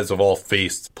 these guys have all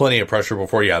faced plenty of pressure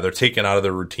before. Yeah, they're taken out of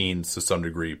their routines to some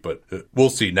degree, but we'll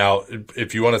see. Now,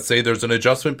 if you want to say there's an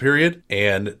adjustment period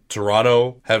and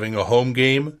Toronto having a home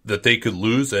game that they could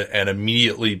lose and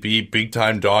immediately be big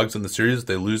time dogs in the series,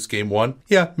 they lose game 1.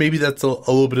 Yeah, maybe that's a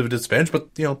little bit of a disadvantage,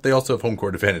 but they also have home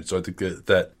court advantage. So I think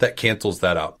that cancels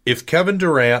that out. If Kevin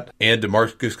Durant and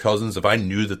DeMarcus Cousins, if I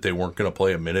knew that they weren't going to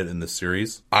play a minute in the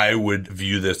series, I would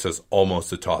view this as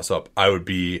almost a toss up.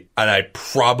 I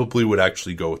probably would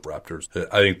actually go with Raptors.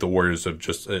 I think the Warriors have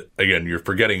just, again, you're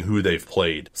forgetting who they've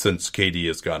played since KD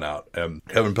has gone out.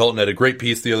 Kevin Pelton had a great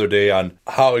piece the other day on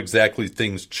how exactly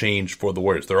things changed for the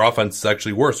Warriors. Their offense is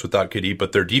actually worse without KD,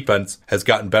 but their defense has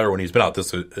gotten better when he's been out.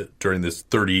 This during this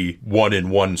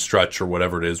 31-1 stretch or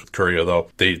whatever it is with Curry, although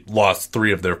they lost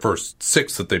 3 of their first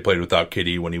 6 that they played without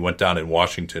KD when he went down in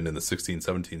Washington in the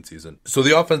 16-17 season. So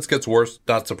the offense gets worse,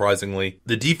 not surprisingly.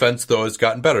 The defense, though, has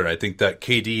gotten better. And I think that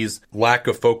KD's lack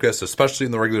of focus, especially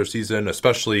in the regular season,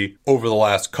 especially over the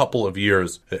last couple of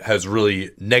years, has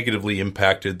really negatively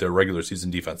impacted their regular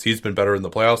season defense. He's been better in the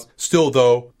playoffs. Still,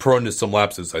 though, prone to some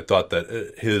lapses. I thought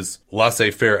that his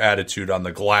laissez-faire attitude on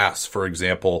the glass, for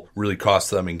example, really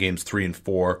cost them in games 3 and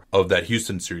 4 of that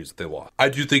Houston series that they lost. I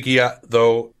do think he,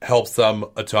 though, helps them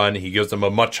a ton. He gives them a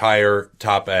much higher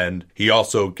top end. He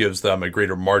also gives them a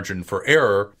greater margin for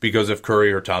error because if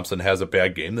Curry or Thompson has a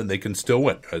bad game, then they can still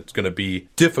win. It's going to be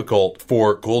difficult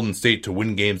for Golden State to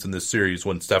win games in this series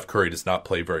when Steph Curry does not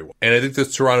play very well. And I think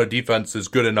this Toronto defense is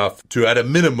good enough to, at a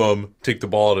minimum, take the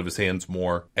ball out of his hands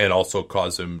more and also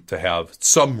cause him to have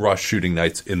some rush shooting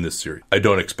nights in this series. I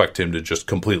don't expect him to just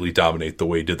completely dominate the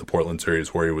way he did the Portland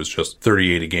series where he was just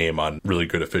 38 a game on really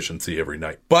good efficiency every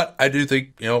night. But I do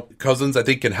think, Cousins, I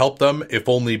think, can help them, if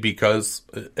only because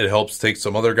it helps take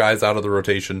some other guys out of the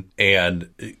rotation and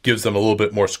it gives them a little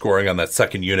bit more scoring on that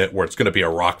second unit where it's going to be a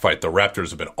rock fight. The Raptors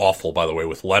have been awful, by the way,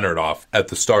 with Leonard off at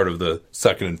the start of the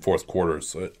second and fourth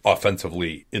quarters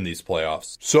offensively in these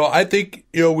playoffs. So I think,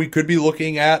 we could be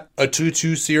looking at a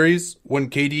 2-2 series when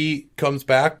KD comes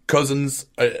back. Cousins,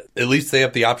 at least they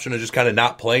have the option of just kind of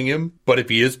not playing him. But if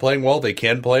he is playing well, they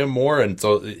can play him more. And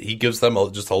so he gives them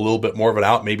just a little bit more of an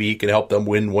out. Maybe he can help them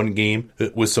win one game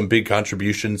with some big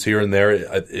contributions here and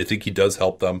there. I think he does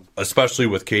help them, especially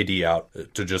with KD out,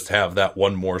 to just have that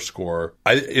one more scorer.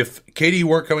 If KD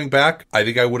weren't coming back, I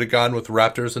think I would have gone with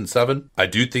Raptors in 7. I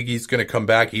do think he's going to come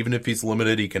back. Even if he's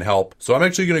limited, he can help. So I'm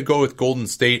actually going to go with Golden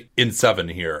State in 7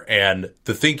 here. And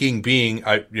the thinking being,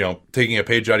 taking a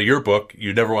page out of your book,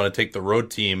 you never want to take the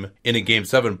road team in a game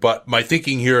 7. But my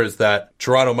thinking here is that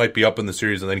Toronto might be up in the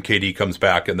series and then KD comes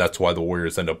back. And that's why the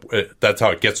Warriors end up, that's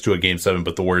how it gets to a game 7,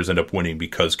 but the Warriors end up winning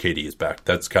because KD is back.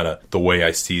 That's kind of the way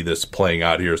I see this playing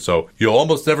out here. So you'll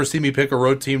almost never see me pick a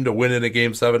road team to win in a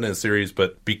game 7 in a series,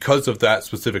 but because of that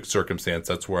specific circumstance,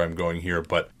 that's where I'm going here.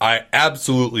 But I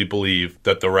absolutely believe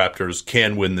that the Raptors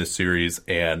can win this series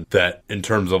and that in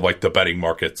terms of like the betting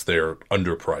markets, they're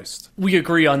underpriced. We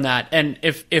agree on that. And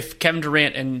if Kevin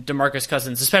Durant and DeMarcus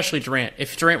Cousins, especially Durant,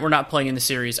 if Durant were not playing in the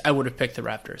series, I would have picked the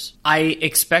Raptors. I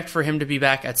expect for him to be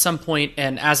back at some point,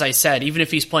 and as I said, even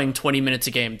if he's playing 20 minutes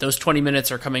a game, those 20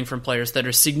 minutes are coming from players that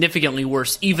are significantly worse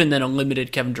worse even than a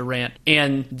limited Kevin Durant.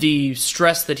 And the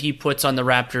stress that he puts on the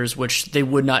Raptors, which they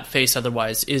would not face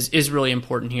otherwise, is really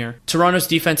important here. Toronto's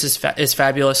defense is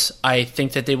fabulous. I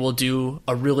think that they will do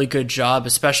a really good job,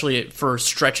 especially for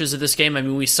stretches of this game. I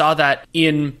mean, we saw that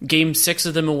in Game 6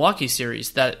 of the Milwaukee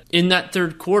series, that in that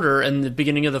third quarter and the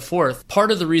beginning of the fourth,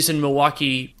 part of the reason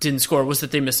Milwaukee didn't score was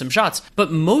that they missed some shots.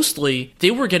 But mostly,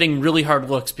 they were getting really hard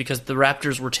looks because the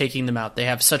Raptors were taking them out. They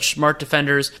have such smart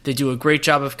defenders. They do a great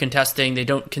job of contesting. They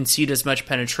don't concede as much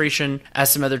penetration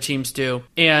as some other teams do.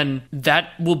 And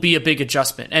that will be a big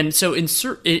adjustment. And so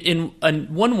in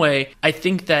one way, I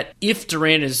think that if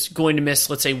Durant is going to miss,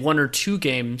 let's say, 1 or 2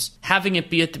 games, having it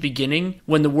be at the beginning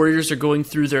when the Warriors are going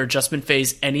through their adjustment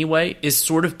phase anyway is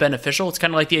sort of beneficial. It's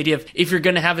kind of like the idea of if you're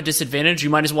going to have a disadvantage, you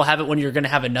might as well have it when you're going to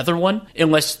have another one,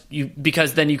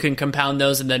 because then you can compound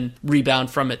those and then rebound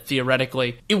from it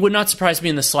theoretically. It would not surprise me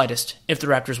in the slightest if the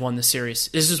Raptors won this series.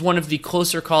 This is one of the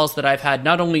closer calls that I've had,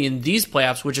 not only in these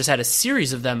playoffs, which has had a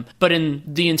series of them, but in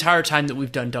the entire time that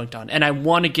we've done Dunked On. And I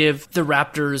want to give the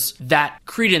Raptors that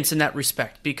credence in that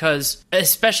respect, because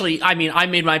especially, I mean, I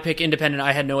made my pick independent.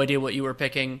 I had no idea what you were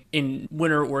picking in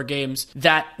winner or games.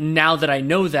 That now that I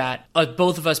know that,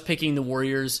 both of us picking the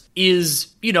Warriors is,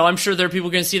 I'm sure there are people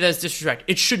going to see that as disrespect.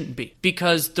 It shouldn't be,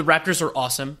 because the Raptors are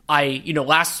awesome.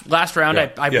 Last round,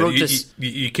 I wrote this.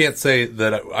 You can't say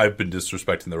that I've been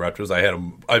disrespecting the Raptors.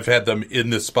 I've had them in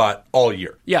this spot all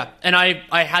year. Yeah, and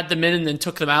I had them in and then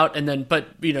took them out, and then, but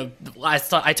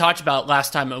I talked about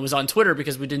last time it was on Twitter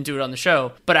because we didn't do it on the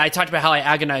show. But I talked about how I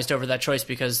agonized over that choice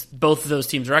because both of those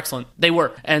teams are excellent. They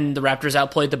were, and the Raptors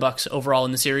outplayed the Bucks overall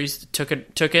in the series. Took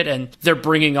it, and they're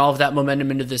bringing all of that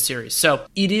momentum into this series. So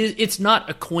it's not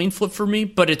a coin flip for me,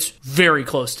 but it's very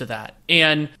close to that.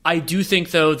 And I do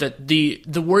think, though, that the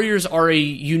Warriors are a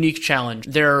unique challenge.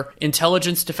 Their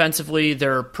intelligence defensively,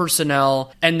 their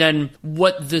personnel, and then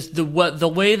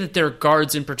the way that their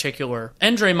guards in particular,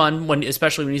 and Draymond,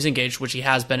 especially when he's engaged, which he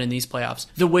has been in these playoffs,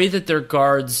 the way that their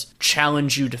guards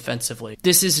challenge you defensively.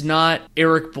 This is not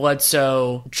Eric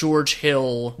Bledsoe, George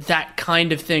Hill, that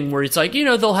kind of thing where it's like,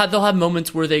 they'll have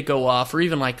moments where they go off, or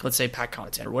even like, let's say, Pat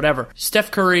Connaughton or whatever.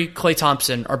 Steph Curry, Klay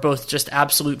Thompson are both just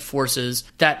absolute forces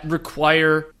that require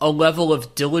a level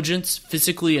of diligence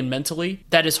physically and mentally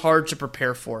that is hard to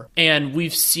prepare for. And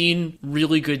we've seen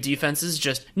really good defenses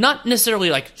just not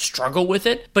necessarily like struggle with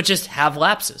it, but just have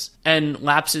lapses. And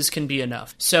lapses can be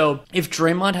enough. So if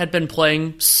Draymond had been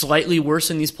playing slightly worse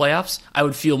in these playoffs, I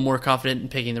would feel more confident in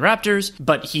picking the Raptors,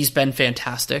 but he's been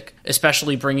fantastic,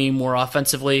 especially bringing more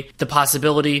offensively. The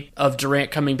possibility of Durant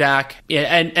coming back,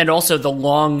 and also the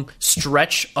long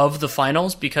stretch of the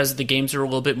finals, because the games are a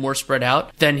little bit more spread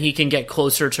out, then he can get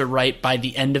closer to right by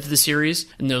the end of the series,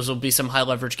 and those will be some high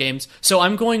leverage games. So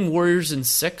I'm going Warriors in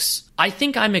 6. I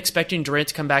think I'm expecting Durant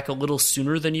to come back a little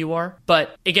sooner than you are.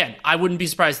 But again, I wouldn't be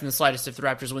surprised in the slightest if the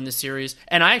Raptors win this series.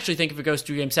 And I actually think if it goes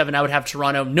to Game 7, I would have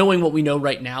Toronto, knowing what we know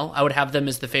right now, I would have them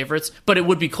as the favorites. But it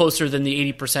would be closer than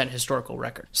the 80% historical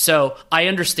record. So I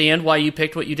understand why you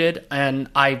picked what you did. And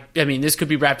I mean, this could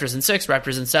be Raptors in 6,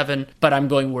 Raptors in 7, but I'm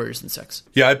going Warriors in 6.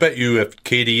 Yeah, I bet you if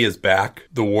KD is back,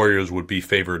 the Warriors would be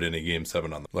favored in a Game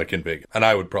 7 on them, like in Vegas. And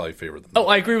I would probably favor them. Oh,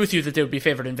 I agree with you that they would be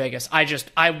favored in Vegas.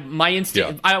 My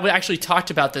instinct, I actually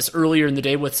talked about this earlier in the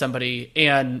day with somebody,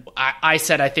 and I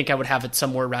said I think I would have it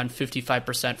somewhere around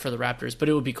 55% for the Raptors, but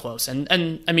it would be close.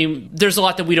 And I mean, there's a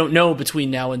lot that we don't know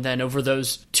between now and then over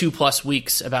those 2+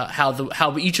 weeks about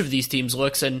how each of these teams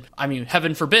looks. And I mean,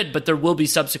 heaven forbid, but there will be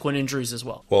subsequent injuries as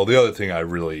well. Well, the other thing I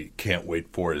really can't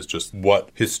wait for is just what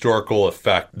historical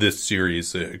effect this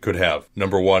series could have.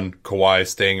 Number 1, Kawhi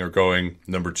staying or going.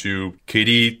 Number 2,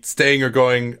 KD staying or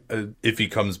going if he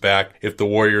comes back. If the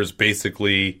Warriors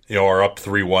basically, are up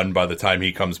 3-1 by the time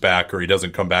he comes back, or he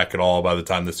doesn't come back at all by the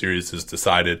time the series is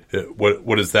decided,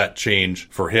 what does that change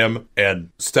for him?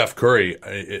 And Steph Curry,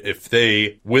 if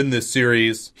they win this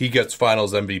series, he gets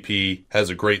Finals MVP, has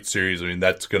a great series. I mean,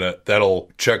 that'll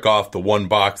check off the one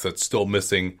box that's still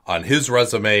missing on his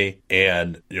resume,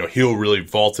 and he'll really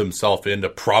vault himself into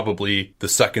probably the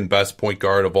second best point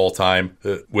guard of all time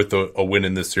with a win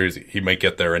in this series. He might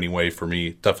get there anyway. For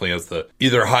me, definitely has the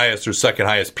either highest or second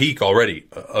highest peak already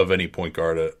of any point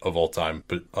guard of all time,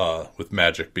 but with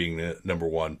Magic being number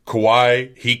 1.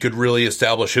 Kawhi, he could really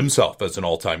establish himself as an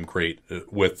all-time great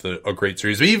with a great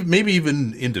series, maybe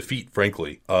even in defeat,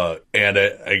 frankly. And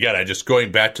again, I just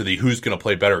going back to the who's going to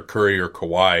play better, Curry or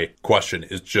Kawhi question,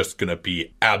 is just going to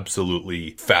be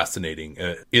absolutely fascinating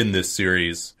in this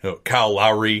series. Kyle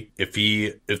Lowry, if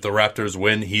the Raptors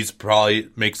win, he's probably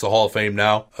makes the Hall of Fame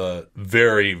now.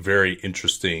 Very, very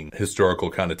interesting historical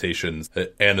connotations.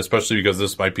 And especially because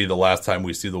this might be the last time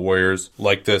we see the Warriors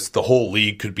like this. The whole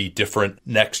league could be different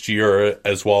next year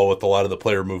as well, with a lot of the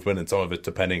player movement and some of it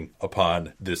depending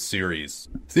upon this series.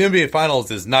 The NBA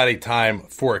Finals is not a time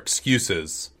for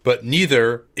excuses, but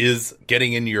neither is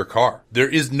getting into your car. There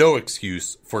is no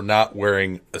excuse for not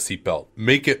wearing a seatbelt.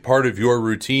 Make it part of your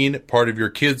routine, part of your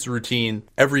kids' routine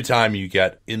every time you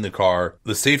get in the car.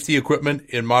 The safety equipment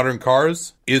in modern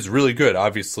cars is really good.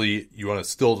 Obviously, you want to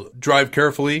still drive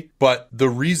carefully, but the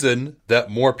reason that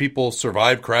more people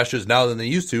survive crashes now than they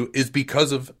used to is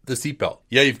because of the seatbelt.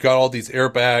 Yeah, you've got all these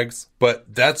airbags, but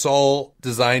that's all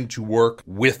designed to work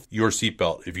with your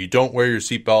seatbelt. If you don't wear your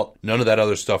seatbelt, none of that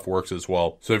other stuff works as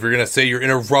well. So if you're going to say you're in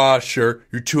a rush or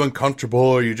you're too uncomfortable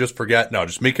or you just forget, no,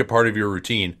 just make it part of your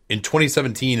routine. In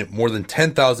 2017, more than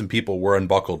 10,000 people were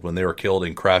unbuckled when they were killed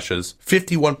in crashes.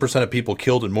 51% of people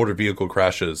killed in motor vehicle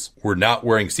crashes were not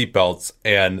wearing seatbelts.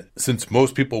 And since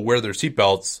most people wear their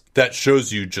seatbelts, that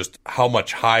shows you just how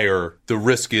much higher the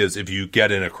risk is if you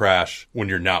get in a crash when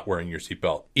you're not wearing your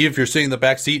seatbelt. Even if you're sitting in the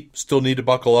back seat, still need to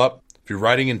buckle up. If you're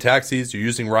riding in taxis, you're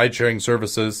using ride-sharing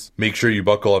services, make sure you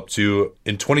buckle up too.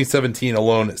 In 2017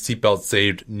 alone, seatbelts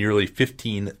saved nearly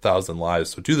 15,000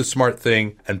 lives. So do the smart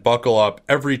thing and buckle up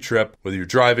every trip, whether you're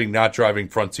driving, not driving,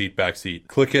 front seat, back seat,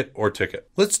 click it or ticket.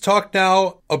 Let's talk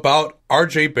now about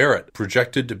RJ Barrett,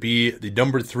 projected to be the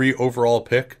number 3 overall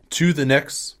pick to the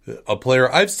Knicks, a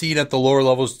player I've seen at the lower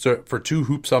levels for 2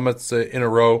 hoop summits in a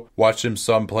row. Watched him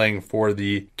some playing for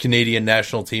the Canadian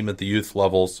national team at the youth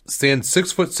levels. Stands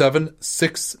 6'7",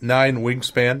 6'9"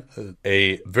 wingspan,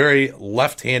 a very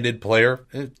left-handed player,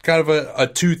 kind of a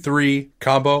 2-3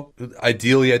 combo.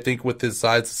 Ideally, I think with his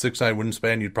size, 6'9"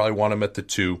 wingspan, you'd probably want him at the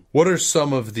 2. What are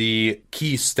some of the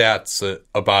key stats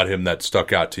about him that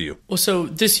stuck out to you? Well, so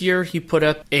this year he put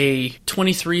up a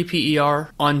 23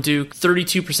 PER on Duke,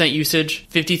 32% usage,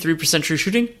 53% true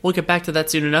shooting. We'll get back to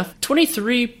that soon enough.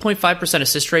 23.5%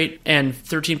 assist rate and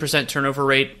 13% turnover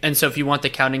rate. And so if you want the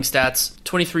counting stats,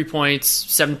 23 points,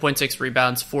 7.6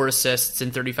 rebounds, 4 assists in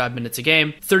 35 minutes a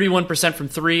game, 31% from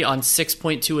 3 on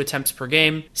 6.2 attempts per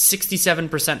game,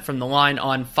 67% from the line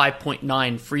on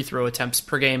 5.9 free throw attempts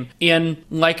per game. And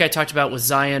like I talked about with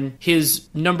Zion, his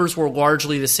numbers were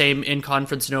largely the same in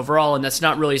conference and overall, and that's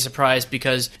not really a surprise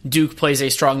because Duke plays a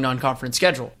strong non-conference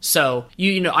schedule. So,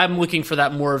 you know, I'm looking for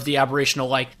that more of the aberrational,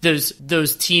 like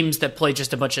those teams that play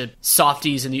just a bunch of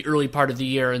softies in the early part of the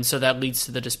year, and so that leads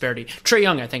to the disparity. Trae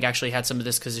Young, I think, actually had some of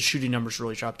this because his shooting numbers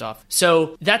really dropped off.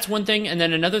 So that's one thing, and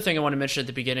then another thing I want to mention at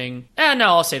the beginning, no,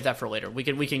 I'll save that for later. We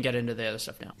can get into the other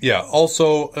stuff now. Yeah,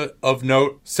 also of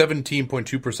note,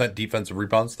 17.2% defensive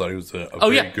rebounds. Thought he was a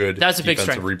very good that's a big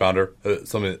defensive strength. rebounder.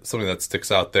 Something that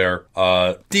sticks out there.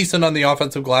 Decent on the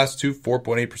offensive glass too,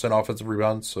 4.8% offensive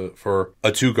rebounds for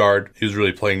a 2 guard. He was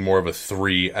really playing more of a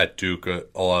 3 at Duke a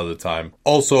lot of the time.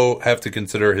 Also have to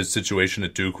consider his situation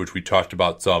at Duke, which we talked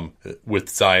about some with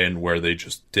Zion, where they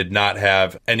just did not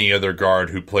have any other guard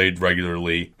who played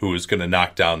regularly who was going to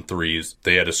knock down threes.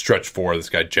 They had a stretch 4, this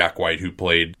guy Jack White, who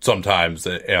played sometimes,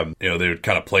 and they would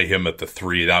kind of play him at the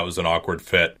 3. That was an awkward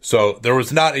fit. So there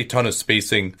was not a ton of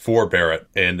spacing for Barrett,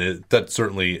 and that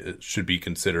certainly should be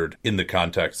considered in the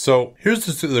context. So here's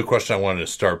the question I wanted to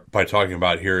start by talking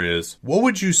about here is, what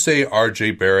would you say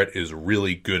RJ Barrett is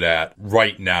really good at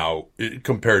right now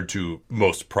compared to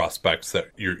most prospects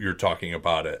that you're talking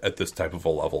about at this type of a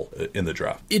level in the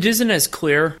draft? It isn't as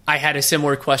clear. I had a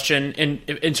similar question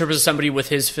in terms of somebody with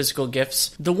his physical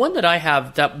gifts. The one that I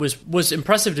have that was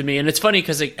impressive to me, and it's funny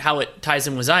because how it ties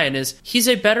in with Zion, is he's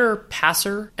a better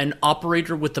passer and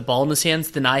operator with the ball in his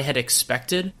hands than I had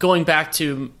expected. Going back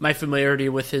to my familiarity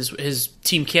with his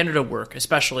Team Canada work,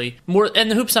 especially more, and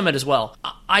the Hoop Summit as well.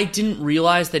 I didn't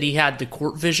realize that he had the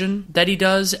court vision that he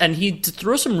does, and he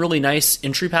throws some really nice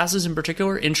entry passes in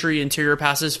particular, interior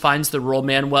passes, finds the roll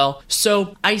man well.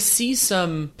 So I see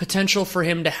some potential for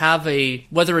him to have a,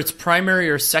 whether it's primary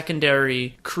or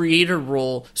secondary creator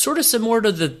role, sort of similar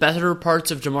to the better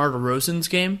parts of DeMar DeRozan's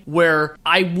game, where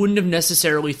I wouldn't have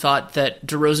necessarily thought that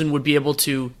DeRozan would be able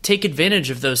to take advantage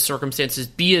of those circumstances,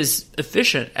 be as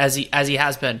efficient as he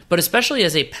has been, but especially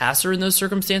as a passer in those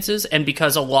circumstances, and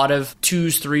because a lot of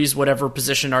 2s, 3s, whatever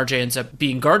position RJ ends up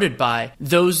being guarded by,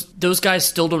 those guys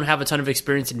still don't have a ton of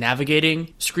experience in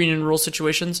navigating screen and roll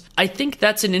situations. I think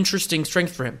that's an interesting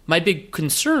strength for him. My big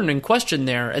concern and question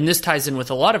there, and this ties in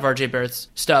with a lot of RJ Barrett's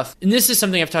stuff, and this is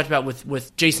something I've talked about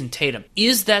with Jason Tatum,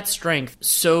 is that strength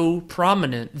so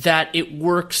prominent that it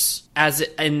works as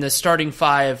in the starting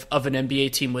five of an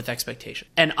NBA team with expectation?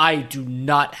 And I do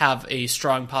not have a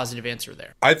strong positive answer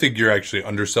there. I think you're actually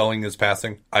underselling his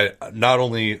passing. I not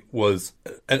only was,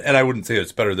 and I wouldn't say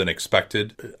it's better than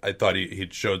expected. I thought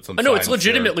he'd showed some. No, it's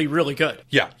legitimately really good.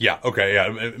 Yeah, okay,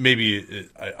 yeah. Maybe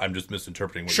I'm just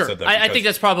misinterpreting what you said. I think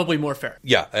that's probably more fair.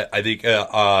 Yeah, I think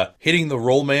hitting the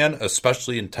roll man,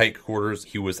 especially in tight quarters,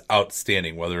 he was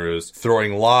outstanding. Whether it was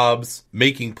throwing lobs,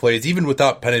 making plays, even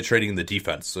without penetrating the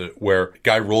defense, where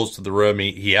guy rolls to the rim,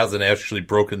 he hasn't actually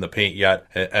broken the paint yet,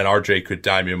 and RJ could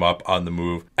dime him up on the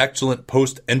move. Excellent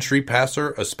post-entry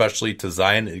passer, especially to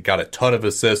Zion. He got a ton of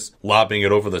assists, lobbing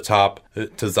it over the top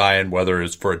to Zion, whether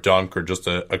it's for a dunk or just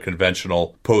a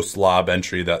conventional post-lob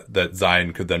entry that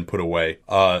Zion could then put away.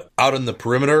 Out on the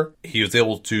perimeter, he was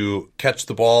able to catch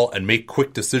the ball and make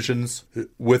quick decisions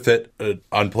with it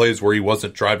on plays where he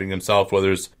wasn't driving himself,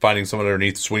 whether it's finding someone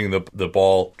underneath, swinging the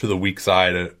ball to the weak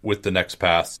side with the next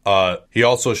pass. He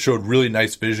also showed really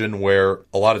nice vision where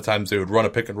a lot of times they would run a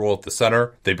pick and roll at the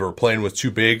center. They were playing with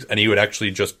two bigs, and he would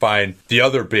actually just find the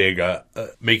other big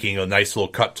making a nice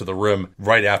little cut to the rim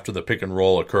right after the pick and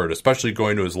roll occurred, especially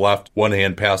going to his left.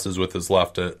 One-hand passes with his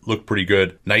left looked pretty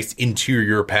good. Nice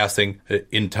interior passing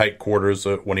in tight quarters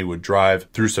when he would drive.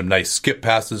 Threw some nice skip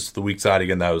passes to the weak side.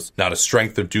 Again, that was not a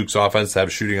strength of Duke's offense to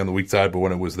have shooting on the weak side, but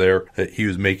when it was there, he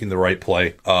was making the right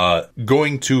play.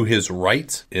 Going to his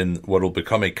right in what will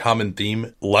become a common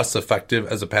theme, less effective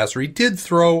as a passer. He did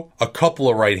throw a couple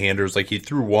of right-handers, like he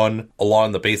threw one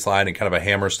along the baseline and kind of a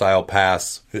hammer style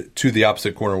pass to the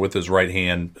opposite corner with his right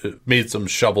hand. Made some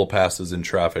shovel passes in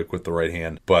traffic with the right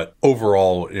hand, but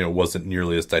overall, wasn't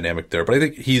nearly as dynamic there. But I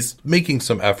think he's making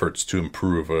some efforts to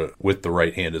improve with the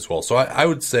right hand as well. So I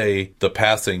would say the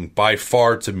passing by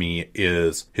far to me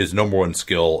is his number one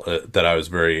skill that I was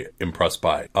very impressed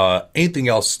by. Anything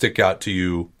else stick out to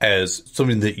you as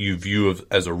something that you view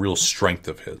as a real strength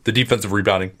of his? The defensive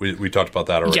rebounding, we talked about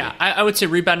that already. Yeah, I would say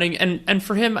rebounding, and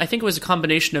for him, I think it was a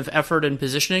combination of effort and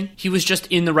positioning. He was just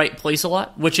in the right place a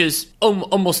lot, which is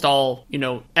almost all,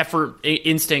 effort,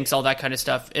 instincts, all that kind of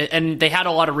stuff. And they had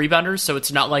a lot of rebounders, so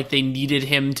it's not like they needed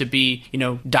him to be,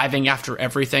 diving after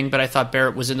everything, but I thought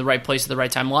Barrett was in the right place at the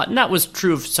right time a lot, and that was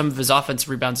true of some of his offensive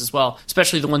rebounds as well,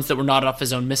 especially the ones that were not off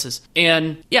his own misses.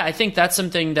 And yeah, I think that's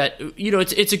something that,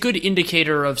 it's a good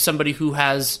indicator of somebody who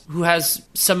has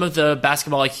some of the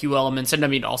basketball IQ elements, and I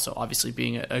mean also obviously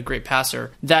being a great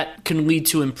passer, that can lead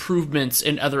to improvements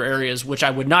in other areas, which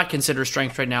I would not consider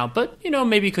strength right now, but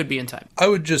maybe could be in time. I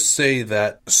would just say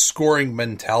that scoring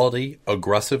mentality,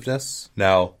 aggressiveness,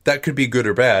 now that could be good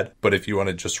or bad, but if you want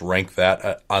to just rank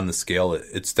that on the scale,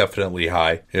 it's definitely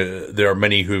high. There are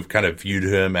many who've kind of viewed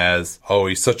him as,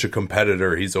 he's such a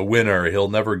competitor, he's a winner, he'll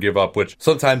never give up, which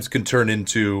sometimes can turn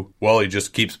into, he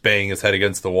just keeps banging his head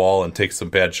against the wall and takes some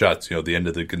bad shots. The end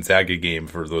of the Gonzaga game,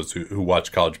 for those who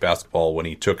watch college basketball, when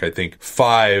he took, I think,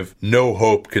 5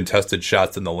 no-hope contested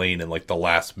shots in the lane in like the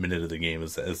last minute of the game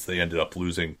as they ended up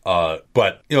losing.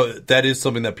 But that is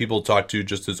something that people talk to,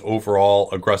 just as overall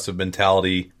aggressive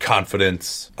mentality,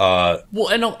 confidence.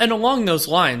 And along those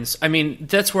lines, I mean,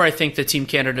 that's where I think the Team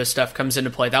Canada stuff comes into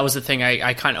play. That was the thing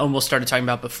I kind of almost started talking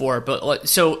about before. But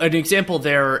so an example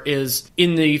there is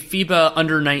in the FIBA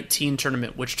Under-19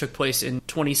 tournament, which took place in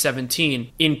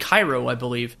 2017 in Cairo, I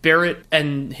believe. Barrett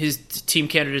and his Team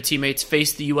Canada teammates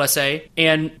faced the USA,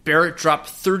 and Barrett dropped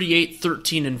 38,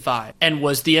 13, and 5, and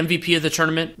was the MVP of the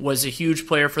tournament, was a huge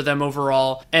player for them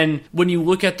overall. And when you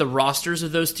look at the rosters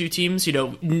of those two teams,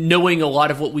 knowing a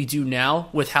lot of what we do now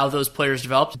with how those players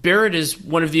developed, Barrett is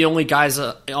one of the only guys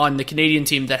on the Canadian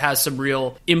team that has some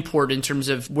real import in terms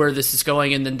of where this is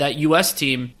going. And then that US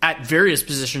team at various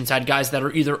positions had guys that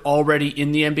are either already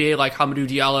in the NBA, like Hamidou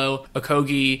Diallo,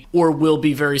 Okogie, or will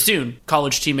be very soon.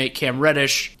 College teammate Cam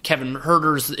Reddish, Kevin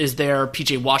Herter is there,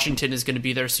 PJ Washington is going to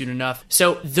be there soon enough.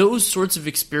 So those sorts of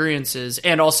experiences,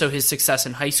 and also his success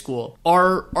in high school,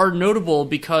 are notable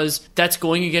because that's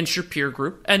going against your peer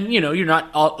group. And, you're not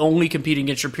only competing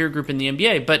against your peer group in the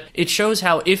NBA, but it shows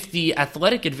how if the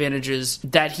athletic advantages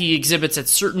that he exhibits at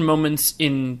certain moments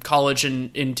in college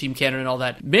and in Team Canada and all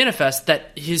that manifest,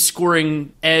 that his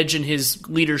scoring edge and his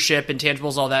leadership,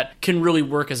 intangibles, all that can really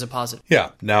work as a positive.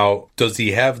 Yeah. Now, does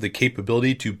he have the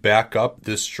capability to back up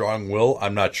this strong will?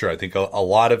 I'm not sure. I think a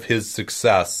lot of his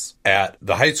success at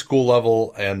the high school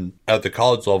level and at the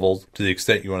college level, to the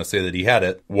extent you want to say that he had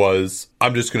it, was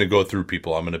I'm just going to go through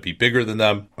people. I'm going to be bigger than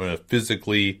them. I'm going to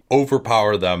physically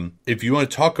overpower them. If you want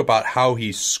to talk about how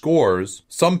he scores,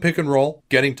 some pick and roll,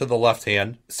 getting to the left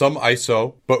hand, some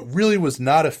ISO, but really was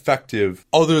not effective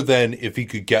other than if he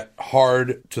could get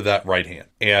hard to that right hand.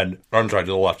 And I'm sorry,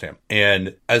 to the left hand.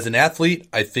 And as an athlete,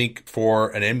 I think for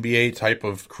an NBA type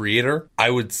of creator,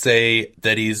 I would say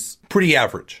that he's pretty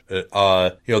average.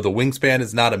 The wingspan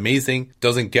is not amazing,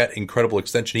 doesn't get incredible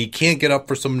extension. He can get up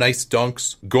for some nice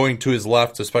dunks going to his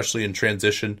left, especially in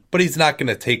transition, but he's not going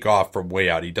to take off from way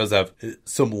out. He does have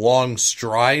some long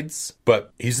strides,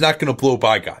 but he's not going to blow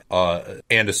by guys.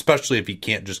 And especially if he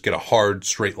can't just get a hard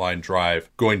straight line drive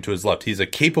going to his left. He's a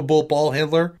capable ball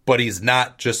handler, but he's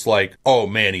not just like, oh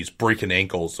man, he's breaking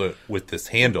ankles with this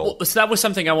handle. Well, so that was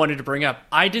something I wanted to bring up.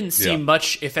 I didn't see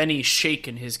much, if any, shake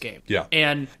in his game. Yeah.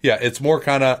 And it's more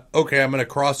kind of, okay, I'm going to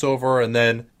cross over and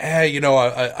then,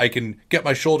 I can get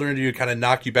my shoulder into you, kind of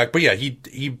knock you back. But yeah,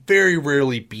 he very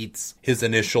rarely beats his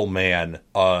initial man.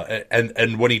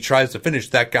 And when he tries to finish,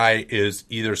 that guy is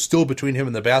either still between him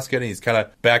and the basket and he's kind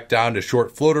of back down to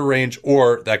short floater range,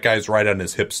 or that guy's right on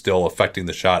his hip still affecting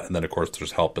the shot. And then, of course,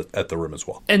 there's help at the rim as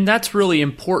well. And that's really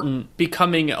important,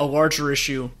 becoming a larger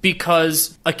issue,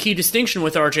 because a key distinction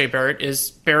with RJ Barrett is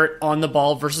Barrett on the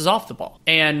ball versus off the ball.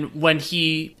 And when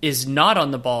he is not on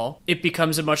the ball, it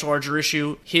becomes a much larger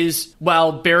issue.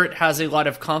 While Barrett has a lot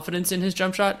of confidence in his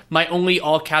jump shot, my only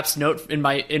all caps note in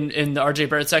the RJ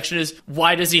Barrett section is,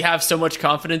 why does he have so much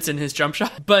confidence in his jump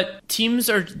shot? But teams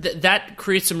that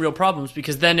creates some real problems,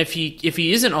 because then if he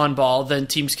isn't on ball, then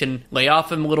teams can lay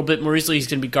off him a little bit more easily. He's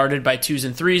going to be guarded by 2s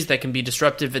and 3s that can be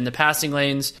disruptive in the passing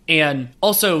lanes. And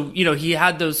also, he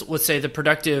had those, let's say, the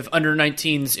productive under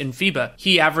 19s in FIBA.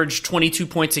 He averaged 22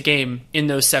 points a game in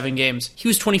those 7 games. He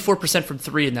was 24% from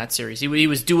 3 in that series. He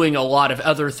was doing a lot of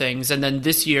other things. And then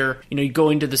this year,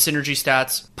 going to the synergy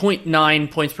stats,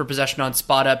 0.9 points per possession on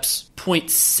spot ups,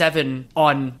 0.7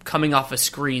 on coming off of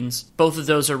screens. Both of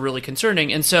those are really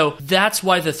concerning. And so that's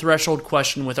why the threshold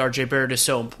question with RJ Barrett is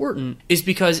so important, is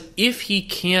because if he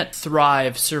can't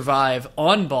survive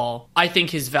on ball, I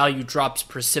think his value drops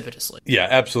precipitously. Yeah,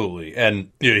 absolutely. And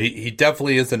he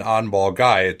definitely is an on-ball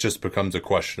guy. It just becomes a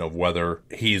question of whether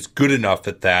he's good enough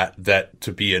at that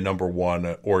to be a number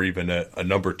 1 or even a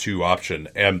number 2 option.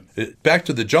 And back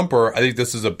to the jumper, I think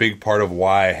this is a big part of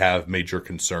why I have major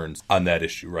concerns on that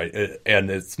issue, right?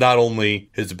 And it's not only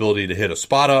his ability to hit a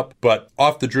spot up, but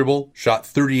off the dribble, shot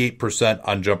 38%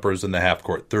 on jumpers in the half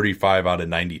court, 35 out of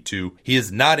 92. He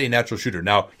is not a natural shooter.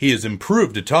 Now, he has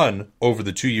improved a ton over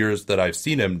the 2 years that I've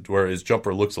seen him, where his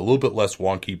jumper looks a little bit less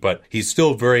wonky, but he's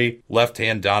still very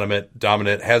left-hand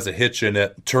dominant, has a hitch in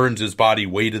it, turns his body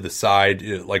way to the side,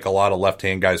 like a lot of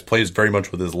left-hand guys, plays very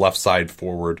much with his left side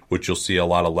forward, which you'll see a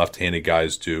lot of left-handed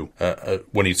guys do.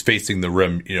 When he's facing the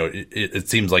rim, it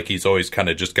seems like he's always kind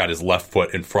of just got his left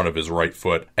foot in front of his right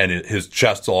foot, and his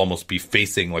chest will almost be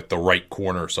facing like the right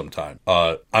corner sometime.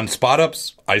 On spot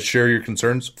ups, I share your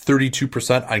concerns.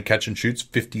 32% on catch and shoots,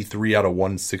 53 out of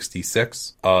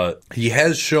 166. He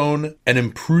has shown an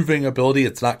improving ability.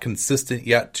 It's not consistent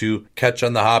yet to catch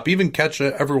on the hop, even catch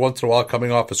every once in a while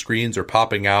coming off of screens or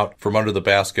popping out from under the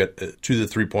basket to the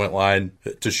 3-point line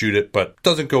to shoot it, but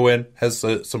doesn't go in, has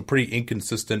some pretty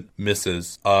inconsistent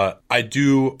misses. I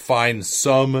do find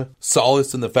some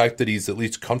solace in the fact that he's at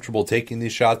least comfortable taking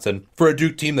these shots. And for a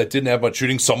Duke team that didn't have much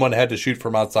shooting, someone had to shoot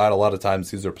from outside. A lot of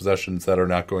times these are possessions that are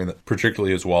not going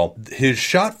particularly as well. His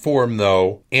shot form,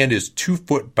 though, and his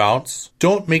 2-foot bounce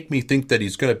don't make me think that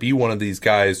he's going to be one of these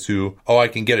guys who, I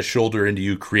can get a shoulder into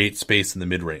you, create space in the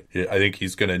mid-range. I think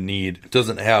he's going to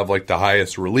doesn't have like the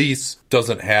highest release,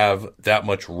 doesn't have that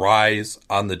much rise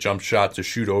on the jump shot to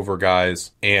shoot over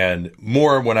guys. And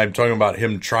more when I'm talking about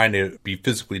him trying to be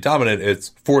physically dominant, it's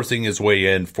forcing his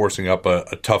way in, forcing up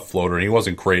a tough floater. And he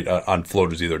wasn't great on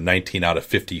floaters either, 19 out of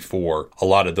 54. A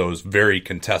lot of those very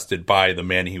contested by the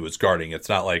man he was guarding. It's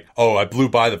not like, I blew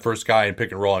by the first guy in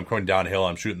pick and roll, I'm going downhill,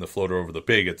 I'm shooting the floater over the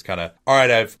big. It's kind of, all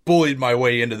right, I've bullied my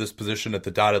way into this position at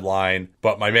the dotted line,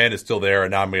 but my man is still there,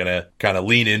 and now I'm going to kind of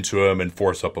lean into him and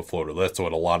force up a floater. That's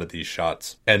what a lot of these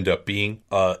shots end up being.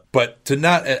 But to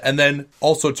not, and then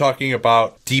also talking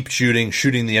about deep shooting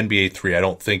the NBA 3, I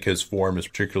don't think his form is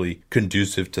particularly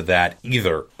conducive to that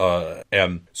either.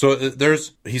 And so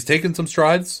he's taken some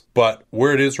strides, but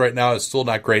where it is right now is still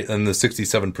not great. And the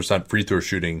 67% free throw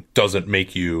shooting doesn't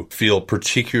make you feel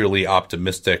particularly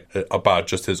optimistic about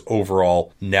just his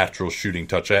overall natural shooting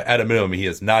touch. At a minimum, he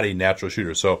is not a natural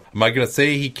shooter. So am I going to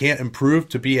say he can't improve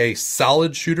to be a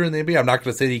solid shooter in the NBA? I'm not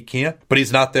going to say he can't, but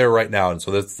he's not there right now. And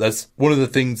so that's one of the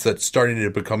things that's starting to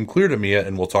become clear to me,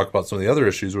 and we'll talk about some of the other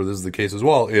issues where this is the case as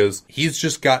well, is he's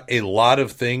just got a lot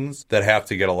of things that have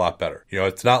to get a lot better.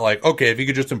 It's not like, okay, if he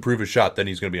could just improve his shot, then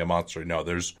he's going to be a monster. No,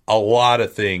 there's a lot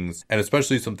of things, and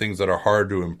especially some things that are hard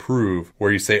to improve,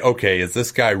 where you say, okay, is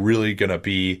this guy really going to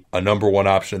be a number one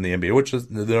option in the NBA, which is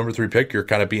the number 3 pick you're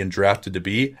kind of being drafted to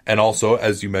be? And also,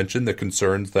 as you mentioned, the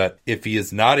concerns that if he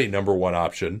is not a number one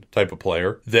option type of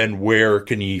player, then where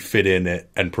can he fit in it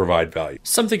and provide value?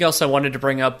 Something else I wanted to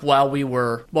bring up while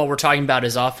we're talking about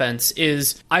his offense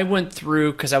is I went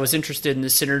through, because I was interested in the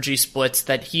synergy splits,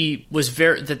 that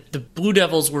that the Blue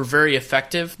Devils were very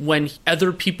effective when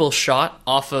other people shot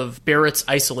off of Barrett's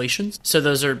isolations. So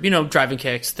those are, driving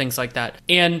kicks, things like that.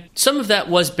 And some of that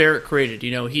was Barrett created.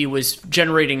 He was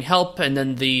generating help, and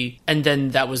then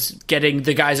that was getting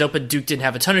the guys open. Duke didn't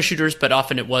have a ton of shooters, but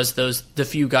often it was the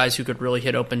few guys who could really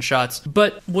hit open shots.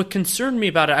 But what concerned me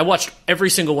about it, I watched every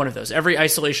single one of those, every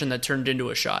isolation that turned into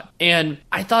a shot. And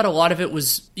I thought a lot of it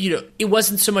was, it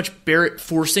wasn't so much Barrett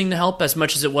forcing the help as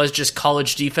much as it was just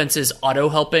college defenses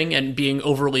auto-helping and being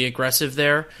overly aggressive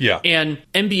there. Yeah. And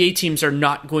NBA teams are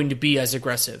not going to be as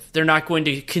aggressive. They're not going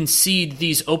to concede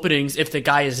these openings if the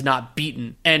guy is not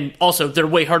beaten. And also, they're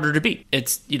way harder to beat.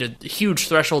 It's, a huge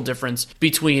threshold difference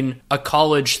between a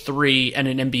college 3 and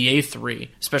an NBA 3,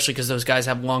 especially because those guys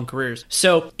have long careers.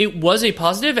 So it was a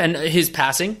positive, and his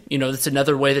passing, that's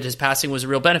another way that his passing was a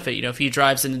real benefit. If he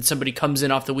drives and somebody comes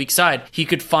in off the weak side, he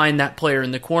could find that player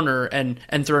in the corner and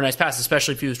throw a nice pass,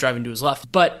 especially if he was driving to his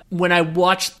left. But when I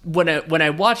watched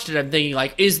it, I'm thinking,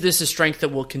 like, is this a strength that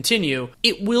will continue?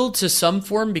 It will to some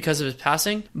form because of his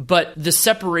passing, but the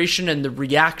separation and the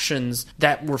reactions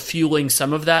that were fueling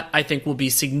some of that, I think, will be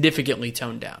significantly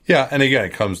toned down. Yeah, and again,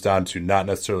 it comes down to not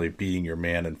necessarily beating your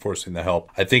man and forcing the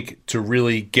help. I think to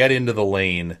really get into the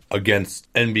lane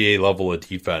against NBA level of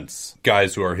defense,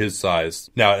 guys who are his size.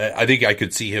 Now, I think I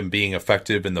could see him being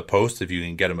effective in the post if you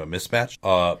can get him a mismatch.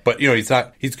 But,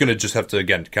 he's going to just have to,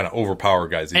 again, kind of overpower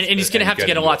guys. And he's going to have to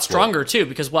get a lot stronger, too,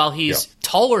 because while he's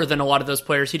taller than a lot of those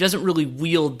players, he doesn't really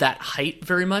wield that height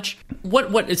very much.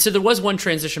 So there was one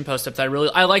transition post-up that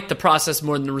I liked the process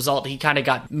more than the result. He kind of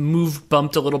got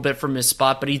bumped a little bit from his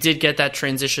spot, but he did get that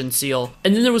transition seal.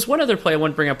 And then there was one other play I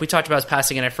want to bring up. We talked about his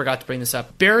passing, and I forgot to bring this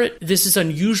up. Barrett, this is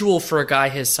unusual for a guy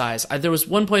his size. There was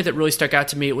one play that really stuck out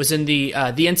to me. It was in the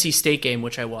NC State game,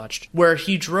 which I watched, where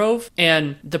he drove,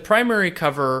 and the primary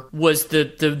cover was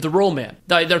the roll man.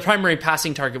 The primary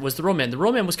passing target was the roll man. The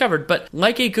roll man was covered, but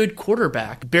like a good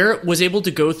quarterback, Barrett was able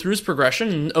to go through his progression,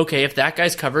 and okay, if that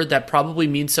guy's covered, that probably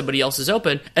means somebody else is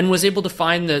open, and was able to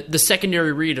find the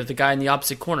secondary read of the guy in the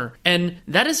opposite corner. And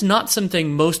that is not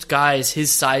something most guys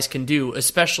his size can do,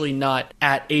 especially not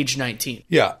at age 19.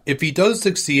 Yeah, if he does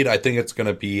succeed, I think it's going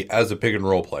to be as a pick and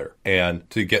roll player, and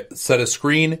to set a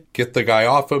screen, get the guy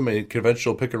off him, a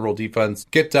conventional pick and roll defense,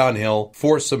 get downhill,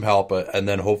 force some help, and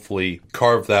then hopefully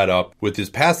carve that up with his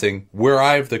passing. Where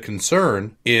I have the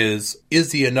concern is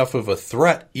he enough of a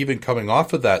threat even coming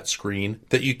off of that screen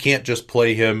that you can't just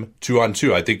play him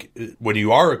 2-on-2? I think when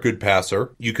you are a good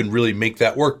passer, you can really make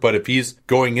that work. But if he's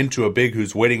going into a big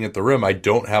who's waiting at the rim, I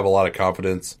don't have a lot of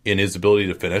confidence in his ability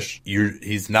to finish.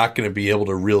 He's not going to be able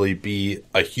to really be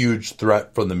a huge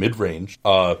threat from the mid-range,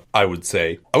 I would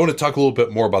say. I want to talk a little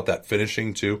bit more about that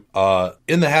finishing too.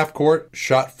 In the half court,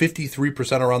 shot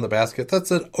 53% around the basket.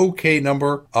 That's an okay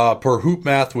number. Per Hoop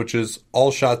Math, which is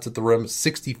all shots at the rim,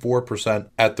 64%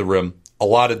 at the rim. A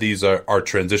lot of these are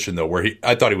transition, though, where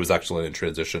I thought he was excellent in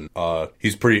transition.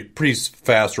 He's pretty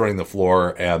fast running the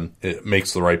floor, and it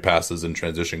makes the right passes in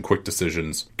transition, quick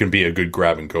decisions, can be a good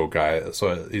grab-and-go guy.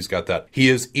 So he's got that. He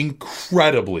is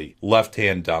incredibly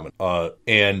left-hand dominant.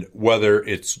 And whether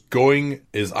it's going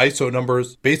his ISO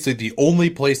numbers, basically the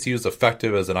only place he was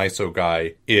effective as an ISO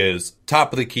guy is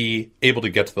top of the key, able to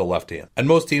get to the left hand. And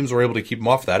most teams were able to keep him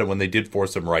off that, and when they did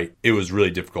force him right, it was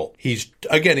really difficult.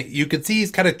 You can see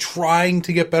he's kind of trying trying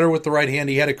to get better with the right hand.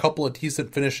 He had a couple of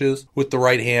decent finishes with the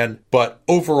right hand, but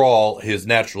overall, his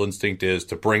natural instinct is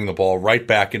to bring the ball right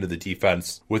back into the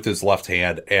defense with his left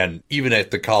hand, and even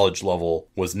at the college level,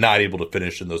 was not able to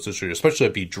finish in those situations, especially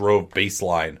if he drove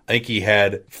baseline. I think he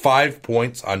had 5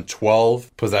 points on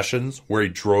 12 possessions where he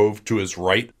drove to his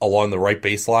right along the right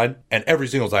baseline, and every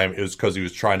single time it was because he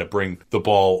was trying to bring the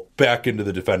ball back into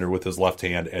the defender with his left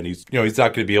hand, and he's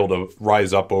not going to be able to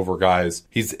rise up over guys.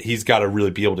 He's got to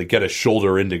really be able to get a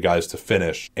shoulder into guys to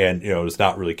finish, and is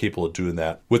not really capable of doing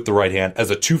that with the right hand.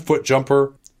 As a 2-foot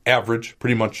jumper, average,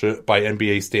 pretty much by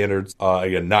NBA standards.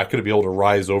 Again, not going to be able to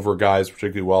rise over guys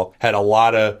particularly well. Had a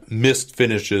lot of missed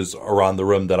finishes around the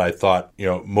rim that I thought,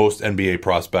 most NBA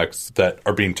prospects that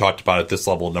are being talked about at this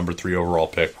level, number 3 overall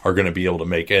pick, are going to be able to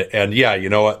make it. And yeah, you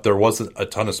know what? There wasn't a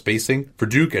ton of spacing for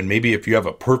Duke, and maybe if you have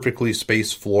a perfectly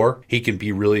spaced floor, he can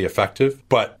be really effective.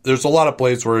 But there's a lot of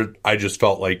plays where I just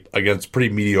felt like against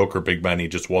pretty mediocre big men, he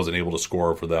just wasn't able to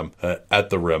score for them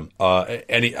at the rim.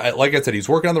 And like I said, he's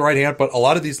working on the right hand, but a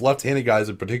lot of these left-handed guys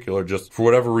in particular, just for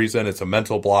whatever reason, it's a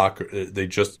mental block. They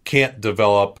just can't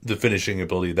develop the finishing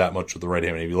ability that much with the right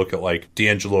hand. If you look at like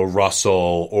D'Angelo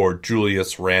Russell or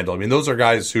Julius Randle, those are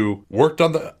guys who worked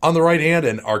on the right hand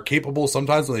and are capable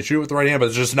sometimes when they shoot with the right hand, but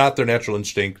it's just not their natural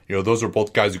instinct. Those are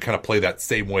both guys who kind of play that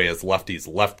same way as lefties,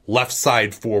 left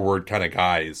side forward kind of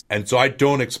guys. And so I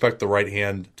don't expect the right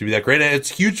hand to be that great. And it's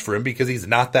huge for him because he's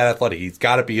not that athletic. He's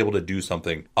got to be able to do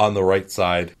something on the right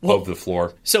side of the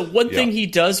floor. So one thing he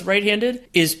does right-handed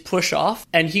is push off,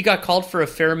 and he got called for a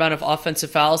fair amount of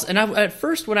offensive fouls. And at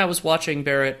first, when I was watching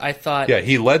Barrett, I thought, yeah,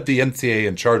 he led the NCAA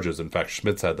in charges. In fact,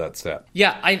 Schmitz had that stat.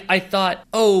 Yeah, I thought,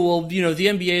 the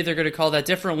NBA, they're going to call that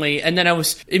differently. And then I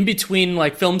was in between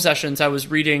like film sessions, I was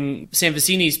reading Sam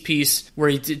Vecini's piece where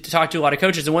he talked to a lot of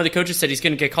coaches, and one of the coaches said he's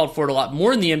going to get called for it a lot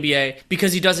more in the NBA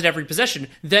because he does it every possession.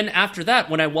 Then after that,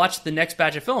 when I watched the next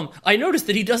batch of film, I noticed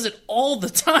that he does it all the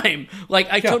time.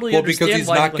 Like I totally understand because he's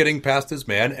not getting past his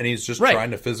man, and he's just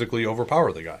trying to physically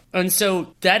overpower the guy. And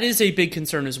so that is a big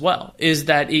concern as well, is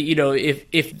that,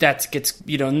 if that gets,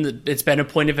 it's been a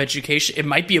point of education, it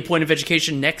might be a point of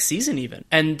education next season even.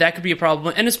 And that could be a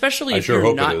problem. And especially if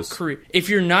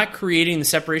you're not creating the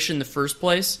separation in the first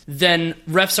place, then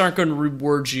refs aren't going to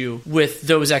reward you with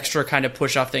those extra kind of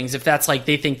push-off things if that's like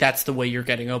they think that's the way you're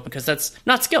getting open, because that's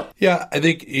not skill. Yeah, I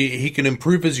think he can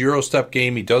improve his Euro step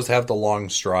game. He does have the long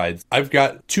strides. I've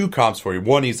got 2 comps for you.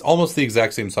 One, he's almost the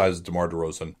exact same size as DeMar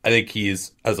DeRozan. I think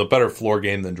he's has a better floor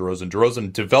game than DeRozan.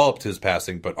 DeRozan developed his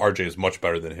passing, but RJ is much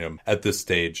better than him at this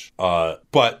stage.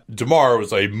 But DeMar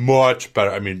was a much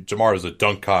better. DeMar is a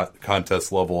dunk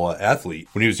contest level athlete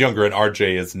when he was younger, and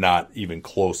RJ is not even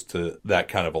close to that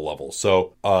kind of a level.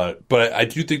 So, but I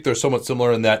do think they're somewhat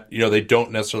similar in that, they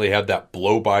don't necessarily have that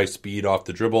blow-by speed off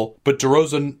the dribble. But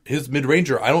DeRozan, his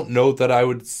mid-ranger, I don't know that I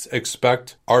would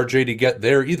expect RJ to get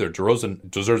there either.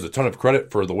 DeRozan deserves a ton of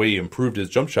credit for the way he improved his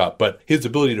jump shot, but his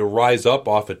ability to rise up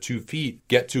off of 2 feet,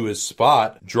 get to his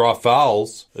spot, draw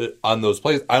fouls on those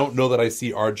plays, I don't know that I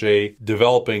see RJ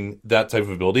developing that type of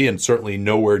ability, and certainly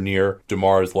nowhere near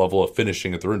DeMar's level of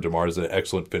finishing at the rim. DeMar is an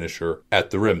excellent finisher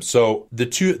at the rim. So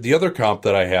the other comp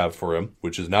that I have for him,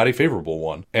 which is not a favorable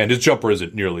one, and his jumper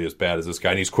isn't nearly as bad as this guy,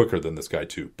 and he's quicker than this guy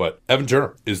too, but Evan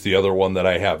Turner is the other one that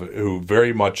I have, who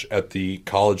very much at the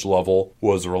college level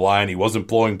was relying. He wasn't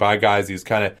blowing by guys. He's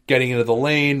kind of getting into the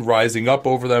lane, rising up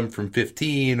over them from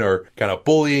 15, or kind of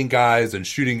bullying guys and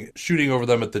shooting over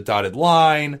them at the dotted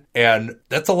line. And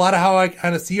that's a lot of how I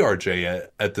kind of see RJ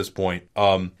at this point.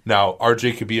 Now,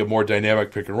 RJ could be a more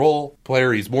dynamic pick and roll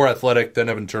player. He's more athletic than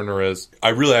Evan Turner is.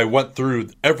 I went through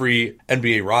every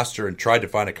NBA roster and tried to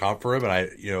find a comp for him, and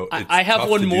I have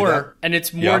one more, and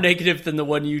it's more negative than the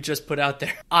one you just put out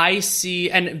there. I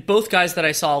see, and both guys that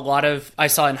I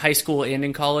saw in high school and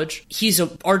in college,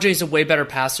 RJ's a way better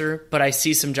passer, but I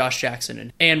see some Josh Jackson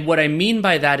in. And what I mean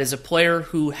by that is a player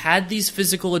who had these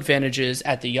physical advantages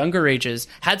at the younger ages,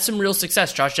 had some real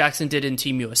success. Josh Jackson did in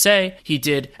Team USA, he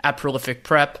did at Prolific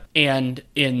Prep and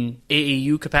in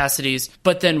AAU capacities.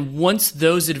 But then once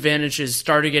those advantages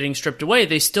started getting stripped away,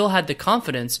 they still had the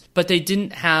confidence, but they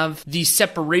didn't have the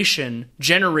separation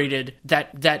generated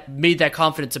that made that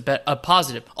confidence a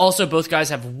positive. Also, both guys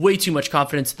have way too much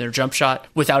confidence in their jump shot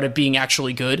without it being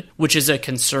actually good, which is a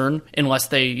concern unless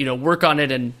they, work on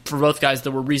it and for both guys,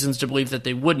 there were reasons to believe that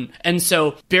they wouldn't. And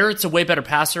so Barrett's a way better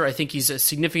passer. I think he's a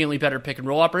significantly better pick and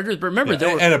roll operator. But remember,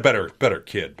 and a better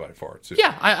kid by far too.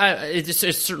 Yeah, it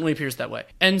certainly appears that way.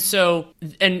 And so,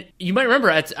 and you might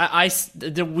remember,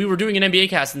 we were doing an NBA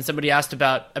cast, and somebody asked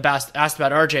about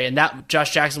RJ, and that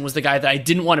Josh Jackson was the guy that I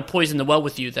didn't want to poison the well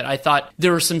with you. That I thought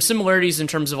there were some similarities in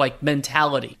terms of like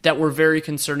mentality that were very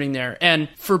concerning there. And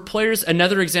for players,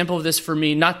 another example of this for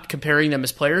me, not comparing them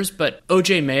as players, but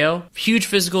OJ Mayo, huge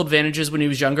physical advantages when he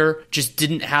was younger, just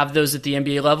didn't have those at the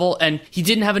NBA level, and he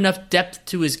didn't have enough depth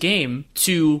to his game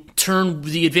to turn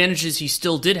the advantages he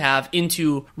still did have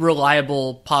into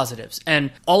reliable positives.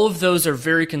 And all of those are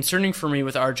very concerning for me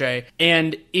with RJ,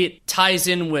 and it ties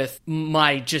in with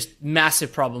my just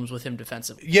massive problems with him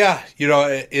defensively. Yeah,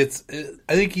 I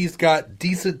think he's got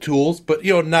decent tools, but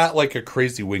not like a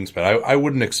crazy wingspan. I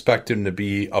wouldn't expect him to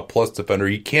be a plus defender.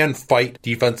 He can fight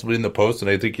defensively in the post, and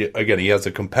I think he has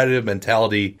a competitive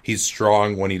mentality. He's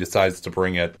strong when he decides to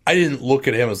bring it. I didn't look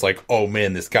at him as like, oh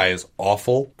man, this guy is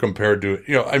awful compared to,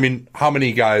 how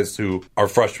many guys who are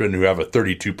freshmen who have a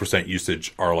 32%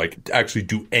 usage are like actually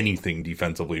do anything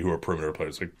defensively who are perimeter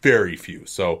players? Like very few.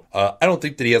 So I don't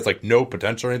think that he has like no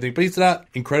potential or anything, but he's not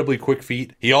incredibly quick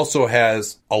feet. He also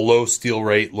has a low steal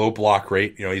rate, low block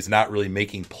rate. He's not really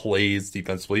making plays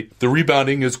defensively. The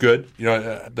rebounding is good.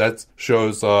 That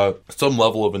shows some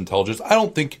level of intelligence. I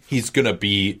don't think he's going to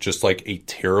be just like a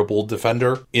terrible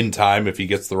defender in time if he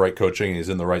gets the right coaching and he's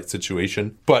in the right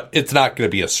situation, but it's not going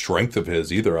to be a strength of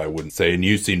his either, I wouldn't say. And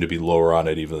you seem to be lower on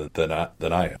it even than I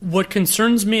am. What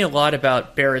concerns me a lot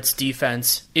about Barrett's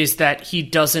defense is that he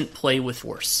doesn't play with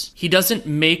force. He doesn't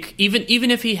make,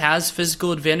 even if he has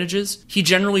physical advantages, he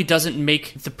generally doesn't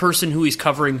make the person who he's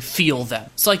covering feel them.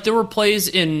 It's like there were plays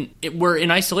in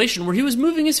isolation where he was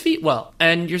moving his feet well,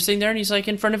 and you're sitting there and he's like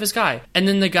in front of his guy, and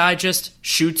then the guy just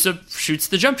shoots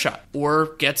the jump shot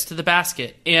or gets to the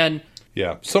basket. And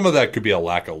yeah, some of that could be a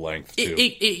lack of length, too.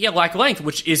 Lack of length,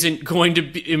 which isn't going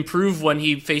to improve when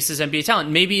he faces NBA talent.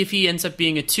 Maybe if he ends up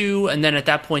being a 2, and then at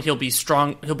that point he'll be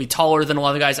strong, he'll be taller than a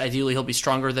lot of the guys. Ideally, he'll be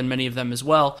stronger than many of them as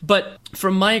well. But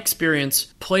from my experience,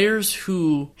 players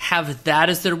who have that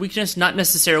as their weakness, not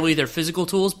necessarily their physical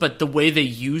tools, but the way they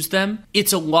use them,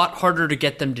 it's a lot harder to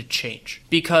get them to change.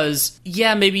 Because,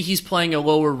 yeah, maybe he's playing a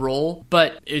lower role,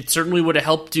 but it certainly would have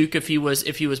helped Duke if he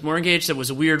was more engaged. It was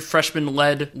a weird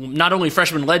freshman-led, not only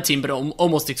freshman-led team, but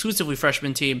almost exclusively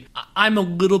freshman team. I'm a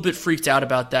little bit freaked out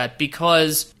about that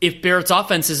because if Barrett's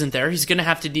offense isn't there, he's going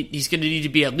to need to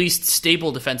be at least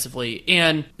stable defensively.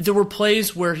 And there were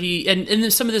plays where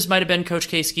and some of this might have been Coach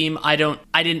K scheme. I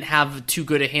didn't have too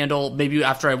good a handle. Maybe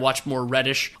after I watch more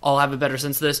Reddish, I'll have a better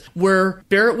sense of this. Where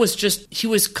Barrett he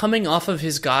was coming off of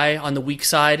his guy on the weak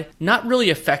side, not really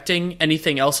affecting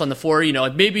anything else on the floor.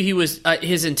 Maybe he was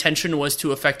his intention was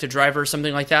to affect a driver or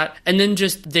something like that, and then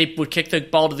just they would kick the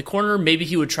ball to the corner. Maybe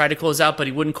he would try to close out, but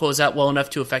he wouldn't close out well enough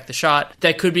to affect the shot.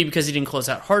 That could be because he didn't close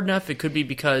out hard enough. It could be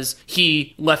because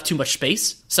he left too much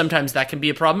space. Sometimes that can be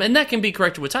a problem, and that can be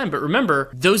corrected with time. But remember,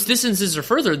 those distances are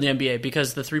further in the NBA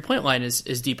because the three-point line is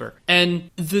deeper. And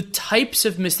the types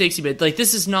of mistakes he made, like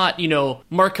this is not,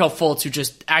 Markelle Fultz who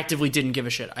just actively didn't give a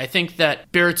shit. I think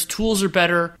that Barrett's tools are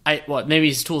better. Maybe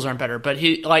his tools aren't better, but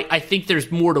I think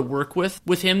there's more to work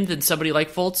with him than somebody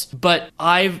like Fultz. But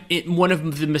one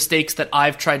of the mistakes that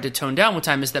I've tried to tone down with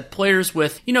time is that players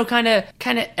with, kind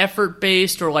of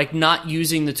effort-based or like not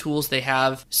using the tools they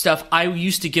have stuff, I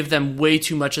used to give them way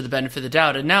too much of the benefit of the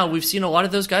doubt. And now we've seen a lot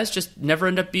of those guys just never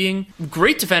end up being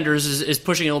great defenders is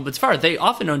pushing a little bit far. They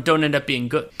often don't end up being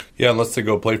good. Yeah, unless they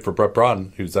go play for Brett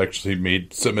Brown, who's actually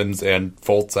made Simmons and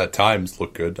Fultz at times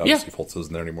look good. Obviously, Fultz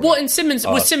isn't there anymore. Well, and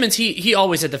with Simmons, he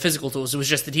always had the physical tools. It was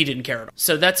just that he didn't care at all.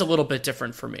 So that's a little bit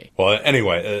different for me. Well,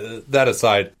 anyway, that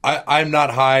aside, I'm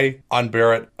not high on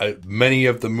Barrett. Many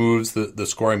of the moves, the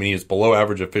scoring, he is below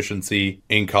average efficiency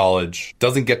in college.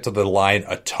 Doesn't get to the line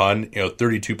a ton.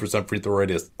 32% free throw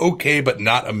rate is okay, but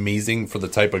not amazing for the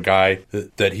type of guy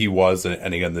that he was.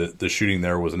 And again, the shooting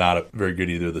there was not very good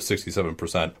either, the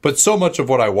 67%. But so much of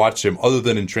what I watched him, other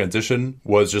than in transition,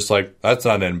 was just like, that's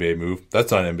not an NBA move.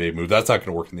 That's not an NBA move. That's not going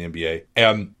to work in the NBA.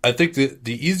 And I think the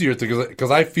easier thing,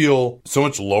 because I feel so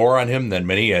much lower on him than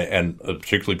many, and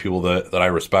particularly people that I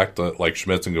respect, like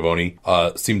Schmitz and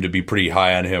Gavoni seem to be pretty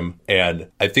high on him. And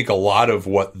I think a lot of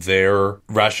what their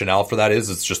rationale for that is,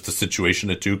 it's just the situation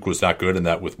at Duke was not good, and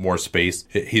that with more space,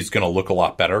 he's going to look a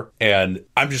lot better. And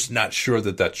I'm just not sure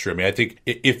that that's true. I mean, I think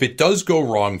if it does go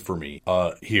wrong for me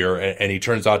here and he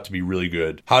turns out to be really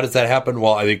good, how does that happen?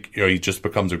 Well, I think, he just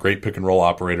becomes a great pick and roll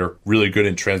operator, really good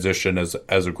in transition as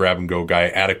a grab and go guy,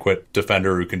 adequate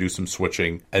defender who can do some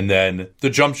switching. And then the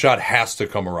jump shot has to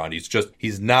come around.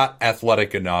 He's not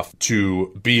athletic enough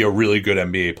to be a really good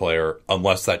NBA player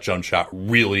unless that jump shot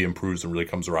really improves and really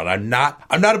comes around. I'm not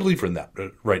a believer in that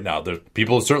right now.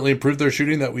 People have certainly improved their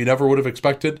shooting that we never would have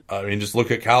expected. I mean, just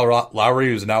look at Kyle Lowry,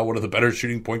 who's now one of the better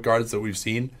shooting point guards that we've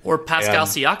seen. Or Pascal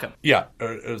Siakam. Yeah.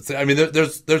 I mean,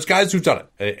 there's guys who've done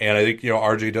it. And I think,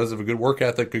 RJ does have a good work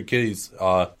ethic, good kid. He's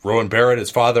Rowan Barrett,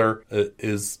 his father,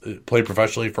 is played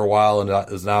professionally for a while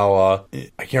and is now,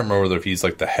 I can't remember whether if he's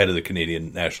like the head of the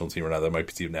Canadian national team or not. That might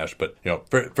be Steve Nash, but,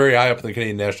 very, very high up in the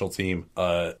Canadian national team.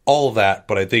 All of that.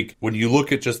 But I think when you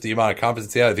look at just the amount of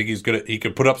confidence I think he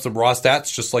could put up some raw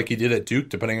stats just like he did at Duke,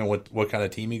 depending on what kind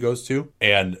of team he goes to.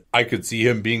 And I could see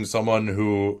him being someone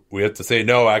who we have to say,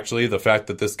 no, actually, the fact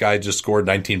that this guy just scored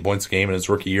 19 points a game in his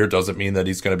rookie year doesn't mean that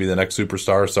he's going to be the next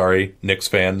superstar. Sorry, Knicks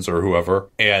fans or whoever.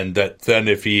 And that then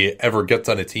if he ever gets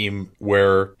on a team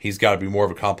where he's got to be more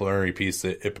of a complementary piece,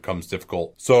 it becomes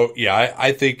difficult. So, yeah,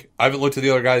 I think I haven't looked at the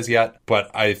other guys yet,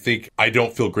 but I think I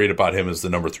don't feel great about him as the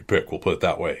number 3 pick. We'll put it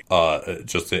that way.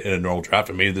 Just in a normal draft.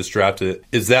 And maybe this draft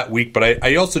is that weak, but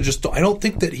I also just I don't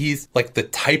think that he's like the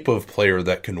type of player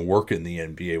that can work in the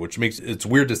NBA, which makes it's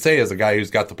weird to say as a guy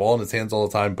who's got the ball in his hands all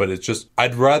the time, but it's just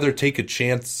I'd rather take a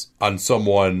chance on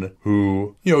someone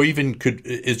who, even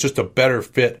is just a better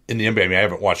fit in the NBA. I mean, I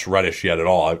haven't watched Reddish yet at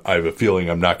all. I have a feeling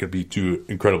I'm not going to be too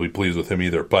incredibly pleased with him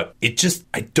either, but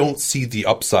I don't see the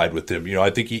upside with him.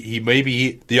 I think he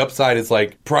maybe the upside is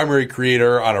like primary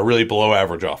creator on a really below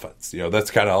average offense.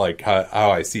 That's kind of like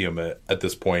how I see him at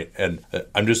this point. And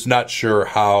I'm just not sure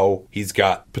how he's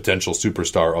got potential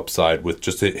superstar upside with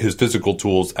just his physical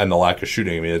tools and the lack of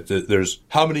shooting. I mean, there's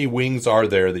how many wings are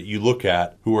there that you look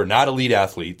at who are not elite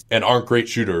athletes and aren't great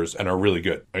shooters and are really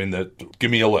good? I mean,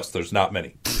 give me a list. There's not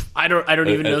many. I don't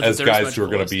even know that as there's guys who are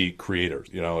going to be creators.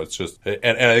 It's just,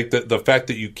 and I think that the fact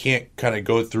that you can't kind of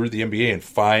go through the NBA and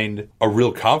find a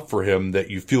real comp for him that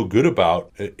you feel good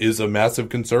about is a massive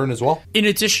concern as well. In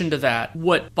addition to that,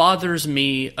 what bothers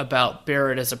me about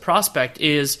Barrett as a prospect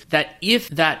is that if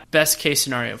that best case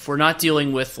scenario, if we're not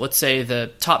dealing with, let's say,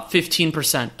 the top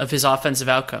 15% of his offensive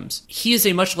outcomes, he is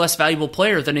a much less valuable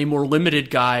player than a more limited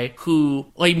guy who,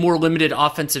 like, more limited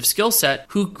offensive skill set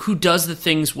who does the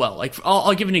things well. Like,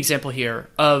 I'll give an example here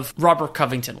of Robert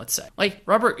Covington, let's say. Like,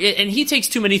 Robert, and he takes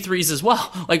too many threes as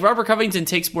well. Like, Robert Covington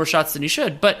takes more shots than he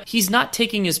should, but he's not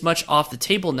taking as much off the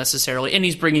table necessarily, and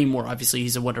he's bringing more. Obviously,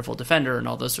 he's a wonderful defender and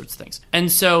all those sorts of things.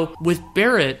 And so, with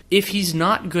Barrett, if he's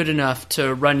not good enough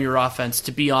to run your offense,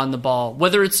 to be on the ball,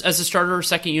 whether it's as a starter or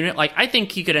second unit, like, I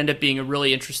think he could end up being a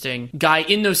really interesting guy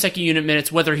in those second unit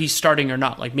minutes, whether he's starting or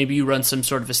not. Like, maybe you run some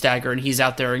sort of a stagger and he's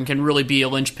out there and can really be a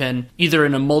linchpin, either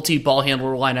in a multi-ball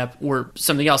handler lineup or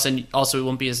something else, and also he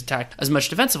won't be as attacked as much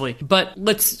defensively. But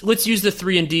let's use the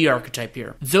 3-and-D archetype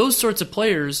here. Those sorts of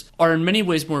players are in many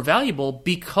ways more valuable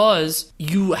because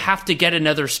you have to get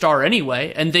another star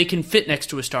anyway, and they can fit next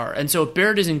to a star. And so if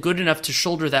Barrett isn't good enough to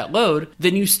shoulder that load,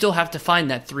 then you still have to find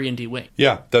that 3-and-D wing.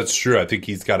 Yeah, that's true. I think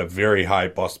he's got a very high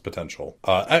bust potential.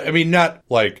 I mean, not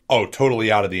like,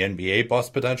 totally out of the NBA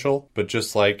bust potential, but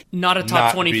just like not a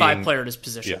top 25 player at his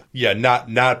position. Yeah,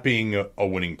 not being a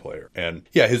winning player. And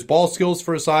yeah, his ball skills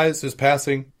for his size, his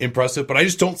passing, impressive, but I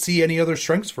just don't see any other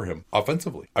strengths for him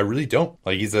offensively. I really don't.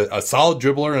 Like, he's a solid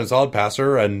dribbler and a solid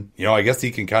passer, and, I guess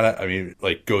he can kind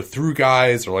of, go through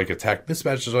guys or, attack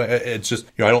mismatches. It's just,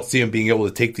 I don't see him being able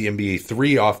to take the NBA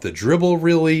 3 off the dribble,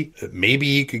 really. Maybe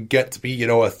he could get to be, a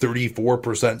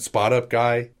 34% spot-up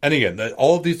guy. And again,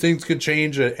 all of these things could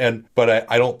change, but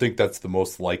I don't think that's the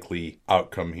most likely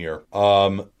outcome here.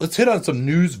 Let's hit on some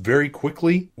news very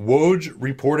quickly. Woj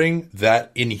reporting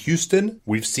that in Houston,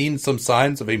 we've seen some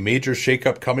signs of a major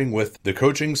shakeup coming with the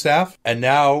coaching staff, and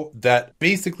now that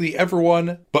basically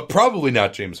everyone, but probably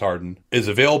not James Harden, is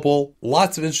available.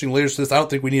 Lots of interesting layers to this. I don't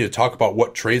think we need to talk about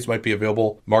what trades might be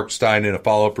available. Mark Stein in a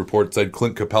follow-up report said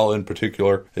Clint Capella in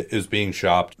particular is being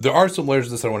shopped. There are some layers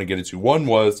to this I want to get into. One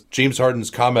was James Harden's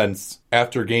comments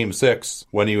after game 6,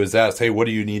 when he was asked, hey, what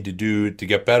do you need to do to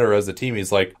get better as a team?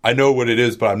 He's like, I know what it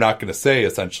is, but I'm not going to say,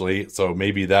 essentially. So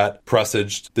maybe that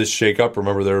presaged this shakeup.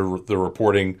 Remember, they're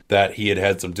reporting that he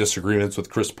had some disagreements with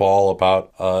Chris Paul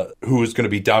about who was going to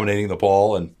be dominating the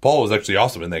ball. And Paul was actually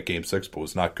awesome in that game 6, but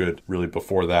was not good really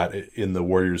before that in the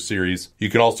Warriors series. You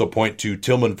can also point to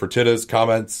Tillman Fertitta's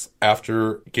comments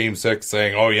after game 6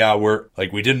 saying, oh yeah,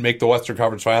 we didn't make the Western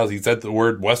Conference Finals. He said the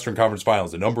word Western Conference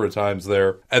Finals a number of times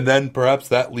there. And then perhaps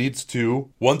that leads to,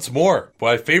 once more,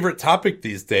 my favorite topic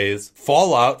these days,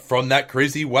 fallout from that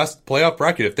crazy West playoff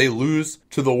bracket. If they lose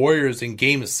to the Warriors in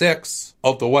game 6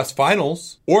 of the West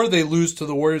Finals, or they lose to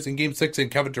the Warriors in game 6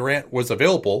 and Kevin Durant was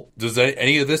available, does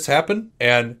any of this happen?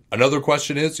 And another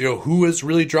question is, who is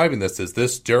really driving this? Is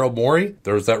this Daryl Morey?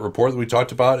 There was that report that we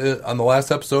talked about on the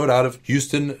last episode out of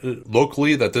Houston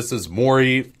locally, that this is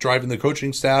Morey driving the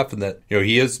coaching staff, and that,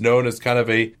 he is known as kind of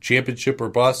a championship or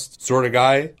bust sort of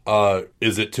guy.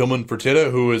 Is it Tillman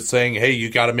Fertitta who is saying, hey, you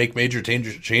got to make major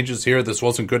changes here. This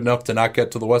wasn't good enough to not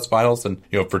get to the West Finals. And,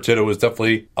 Fertitta was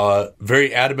definitely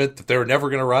very adamant that they were never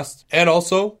going to rest. And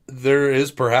also, there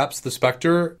is perhaps the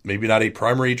specter, maybe not a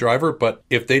primary driver, but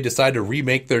if they decide to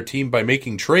remake their team by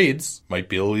making trades, might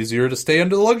be a little easier to stay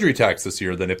under the luxury tax this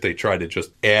year than if they try to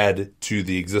just add to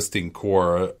the existing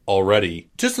core already.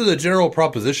 Just as a general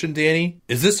proposition, Danny,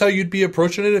 is this how you'd be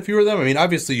approaching it if you were them? I mean,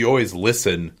 obviously you always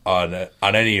listen on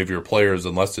any of your players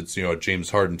unless it's, a James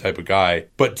Harden type of guy.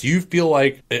 But do you feel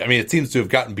like, it seems to have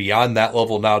gotten beyond that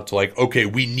level now to okay,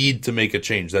 we need to make a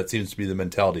change. That seems to be the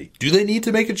mentality. Do they need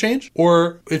to make a change?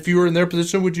 Or if you were in their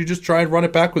position, would you just try and run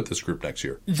it back with this group next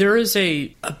year? There is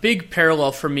a big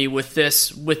parallel for me with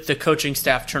the coaching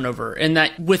staff turnover, in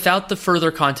that without the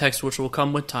further context, which will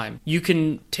come with time, you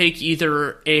can take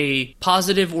either a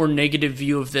positive or negative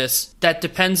view of this that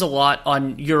depends a lot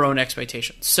on your own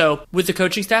expectations. So with the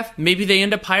coaching staff, maybe they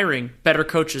end up hiring better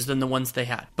coaches than the ones they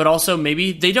had. But also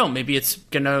maybe they don't. Maybe it's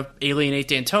going to alienate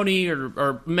D'Antoni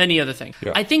or many other things.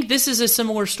 Yeah. I think this is a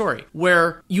similar story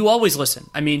where you always listen.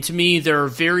 To me, there are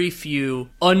very few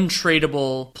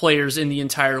untradeable players in the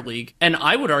entire league. And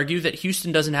I would argue that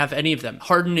Houston doesn't have any of them.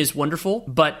 Harden is wonderful,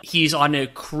 but he's on a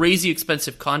crazy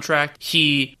expensive contract.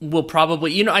 He will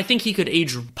probably, I think he could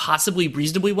age possibly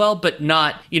reasonably well, but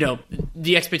not,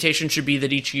 the expectation should be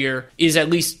that each year is at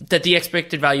least that the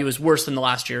expected value is worse than the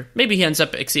last year. Maybe he ends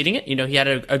up exceeding it. He had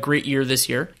a great year this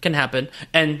year. Can happen.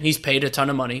 And he's paid a ton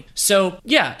of money. So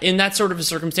yeah, in that sort of a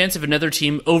circumstance, if another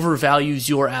team overvalues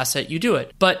your asset, you do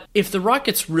it. But if the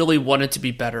Rockets really wanted to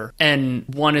be better and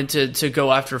wanted to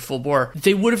go after full bore,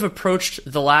 they would have approached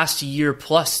the last year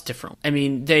plus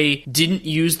differently. They didn't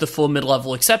use the full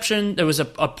mid-level exception. There was a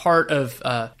part of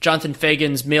Jonathan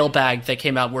Fagan's mailbag that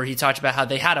came out where he talked about how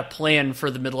they had a plan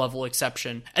for the mid-level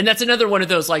exception. And that's another one of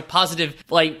those positive,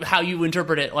 how you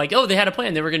interpret it. They had a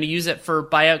plan. They were going to use it for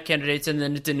buyout candidates and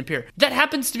then it didn't appear. That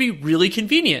happens to be really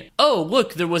convenient. Oh,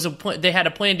 look, there was they had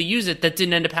a plan to use it that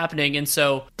didn't end up happening. And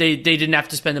so they didn't have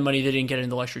to spend the money. They didn't get it in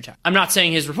the luxury tax. I'm not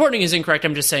saying his reporting is incorrect.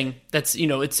 I'm just saying that's,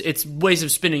 it's ways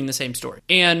of spinning the same story.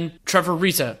 And Trevor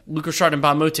Ariza, Lucas Chard, and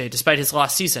Mbah a Moute, despite his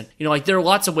last season, there are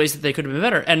lots of ways that they could have been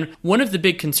better. And one of the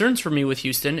big concerns for me with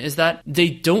Houston is that they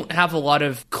don't have a lot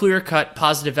of clear-cut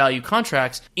positive value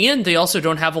contracts, and they also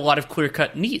don't have a lot of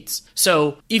clear-cut needs.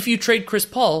 So if you trade Chris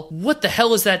Paul, what the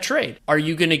hell is that trade? Are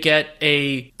you going to get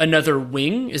another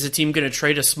wing? Is a team going to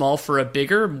trade a small for a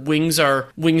bigger? Wings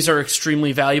are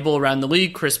extremely valuable around the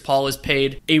league. Chris Paul is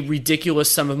paid a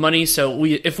ridiculous sum of money. So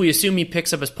if we assume he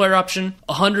picks up his player option,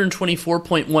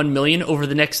 $124.1 million over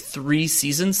the next 3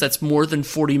 seasons, that's more than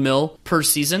 $40 million per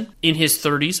season in his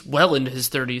 30s, well into his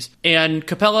 30s. And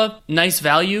Capella, nice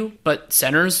value, but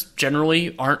centers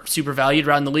generally aren't super valued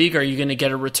around the league. Are you going to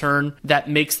get a return that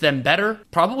makes them better?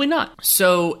 Probably not.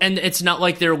 So, and it's not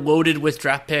like they're loaded with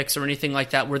draft picks or anything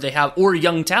like that where they have, or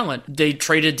young talent. They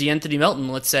traded D'Anthony Melton,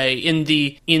 let's say, in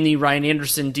the Ryan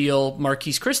Anderson deal,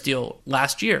 Marquise Chris deal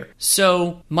last year.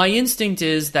 So my instinct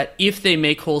is that if they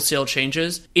make wholesale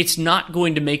changes, it's not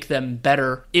going to make them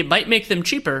better. It might make them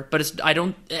cheaper, but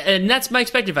and that's my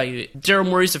expected value. Daryl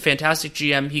Morey's a fantastic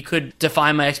GM. He could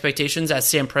defy my expectations as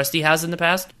Sam Presti has in the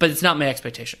past, but it's not my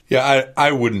expectation. Yeah,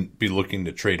 I wouldn't be looking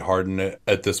to trade Harden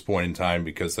at this point in time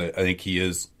because I think he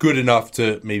is good enough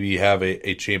to maybe have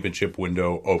a championship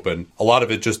window open. A lot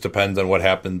of it just depends on what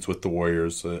happens with the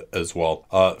Warriors. players as well.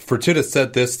 Fertitta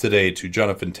said this today to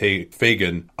Jonathan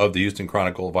Fagan of the Houston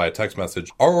Chronicle via text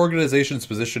message. Our organization's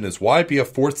position is why be a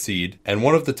fourth seed and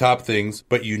one of the top things,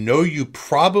 but you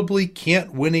probably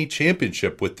can't win a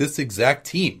championship with this exact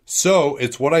team. So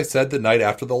it's what I said the night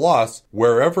after the loss.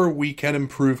 Wherever we can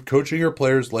improve coaching our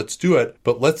players, let's do it,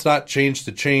 but let's not change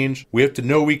to change. We have to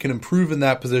know we can improve in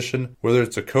that position, whether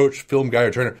it's a coach, film guy,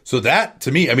 or trainer. So that,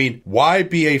 to me, I mean, why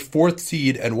be a fourth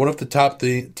seed and one of the top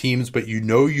teams, but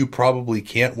you probably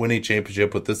can't win a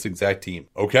championship with this exact team?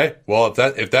 Okay, well,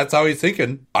 if that's how he's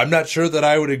thinking, I'm not sure that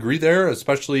I would agree there,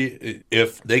 especially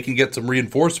if they can get some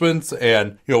reinforcements,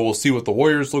 and we'll see what the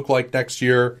Warriors look like next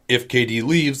year if KD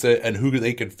leaves and who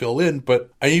they can fill in. But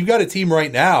you've got a team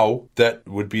right now that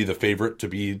would be the favorite to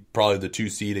be probably the 2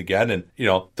 seed again, and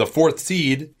the 4th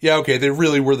seed. Yeah, okay, they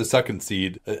really were the 2nd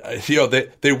seed.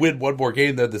 They win one more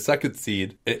game than the 2nd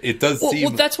seed. It does seem.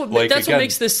 Well, that's what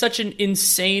makes this such an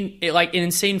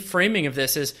insane framing of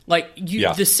this is the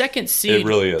 2nd seed. It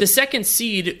really is. The 2nd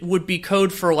seed would be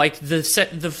code for the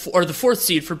 4th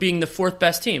seed for being the 4th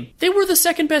best team. They were the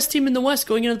 2nd best team in the West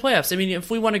going into the playoffs. I mean, if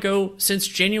we want to go since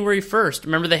January 1st,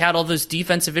 remember they had all those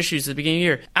defensive issues at the beginning of the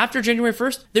year. After January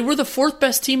 1st, they were the 4th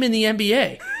best team in the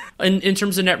NBA. In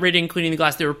terms of net rating, including the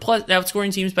glass, they were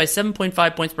outscoring teams by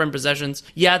 7.5 points per possessions.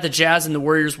 Yeah, the Jazz and the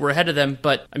Warriors were ahead of them,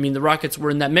 but I mean, the Rockets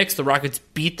were in that mix. The Rockets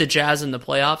beat the Jazz in the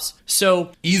playoffs,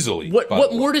 so easily.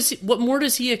 What more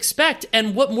does he expect?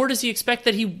 And what more does he expect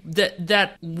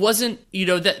that wasn't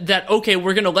that okay?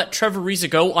 We're going to let Trevor Ariza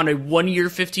go on a 1-year,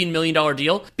 $15 million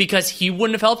deal because he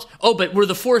wouldn't have helped. Oh, but we're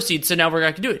the 4 seed, so now we're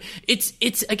going to do it.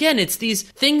 It's these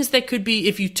things that could be,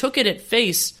 if you took it at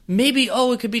face, maybe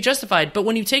it could be justified, but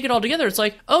when you take it all together, it's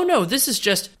like, oh no, this is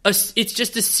just a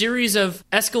series of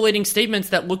escalating statements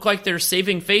that look like they're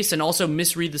saving face and also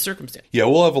misread the circumstance. Yeah,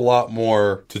 we'll have a lot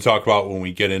more to talk about when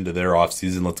we get into their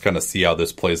offseason. Let's kind of see how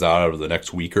this plays out over the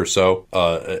next week or so,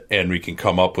 and we can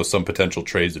come up with some potential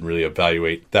trades and really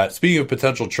evaluate that. Speaking of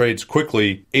potential trades,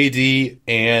 quickly, AD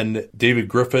and David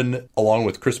Griffin, along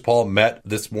with Chris Paul, met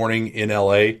this morning in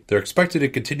LA. They're expected to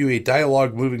continue a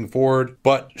dialogue moving forward,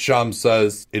 but Shams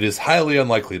says it is highly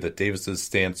unlikely that Davis's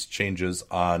stance changes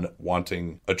on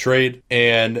wanting a trade.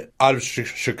 And out of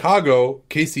Chicago,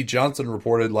 Casey Johnson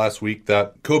reported last week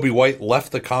that Coby White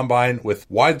left the combine with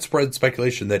widespread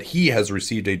speculation that he has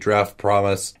received a draft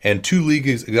promise, and 2 league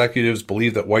executives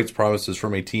believe that White's promise is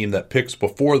from a team that picks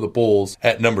before the Bulls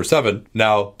at number 7.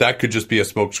 Now, that could just be a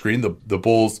smokescreen. The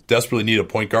Bulls desperately need a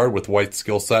point guard with White's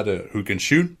skill set who can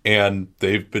shoot, and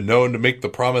they've been known to make the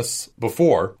promise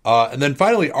before. And then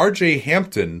finally, RJ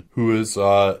Hampton, who is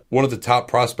one of the top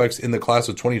prospects in the class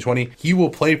of 2020. He will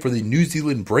play for the New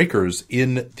Zealand Breakers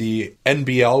in the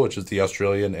NBL, which is the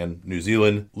Australian and New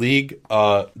Zealand League.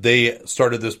 They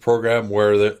started this program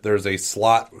where there's a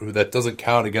slot that doesn't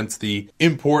count against the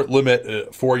import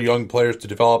limit for young players to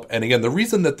develop. And again, the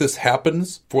reason that this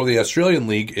happens for the Australian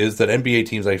League is that NBA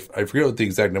teams, I forget what the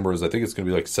exact number is, I think it's going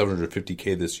to be like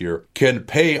 $750K this year, can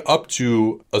pay up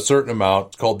to a certain amount.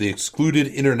 It's called the excluded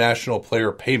international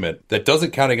player payment that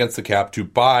doesn't count against the cap to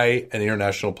buy an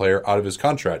international player out of his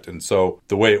contract. And so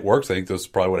the way it works, I think this is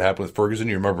probably what happened with Ferguson.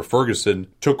 You remember Ferguson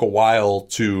took a while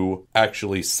to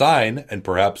actually sign, and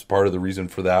perhaps part of the reason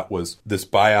for that was this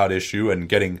buyout issue and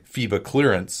getting FIBA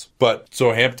clearance. But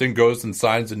so Hampton goes and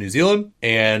signs in New Zealand,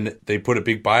 and they put a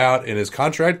big buyout in his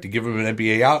contract to give him an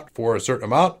NBA out for a certain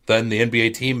amount. Then the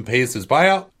NBA team pays his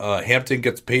buyout. Hampton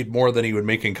gets paid more than he would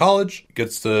make in college,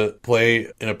 gets to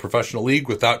play in a professional league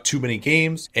without too many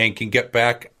games, and can get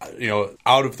back,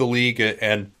 out of the league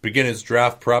and begin his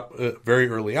draft prep very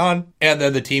early on. And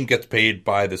then the team gets paid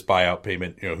by this buyout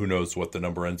payment. Who knows what the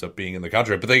number ends up being in the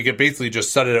contract, but they could basically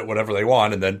just set it at whatever they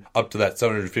want, and then up to that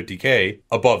 $750K.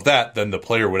 Above that, then the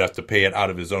player would have to pay it out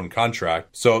of his own contract.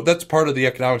 So that's part of the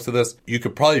economics of this. You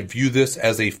could probably view this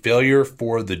as a failure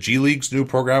for the G League's new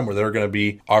program, where they're going to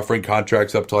be offering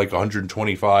contracts up to like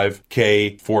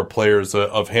 $125K for players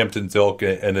of Hampton's ilk.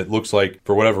 And it looks like,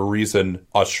 for whatever reason,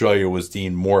 Australia was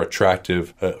deemed more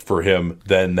attractive for him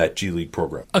than that G League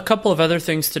program. A couple of other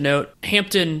things to note.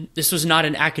 Hampton, this was not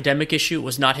an academic issue. It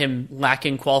was not him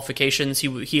lacking qualifications.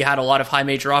 He had a lot of high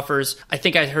major offers. I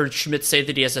think I heard Schmidt say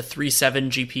that he has a 3.7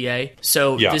 GPA.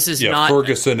 So this is not...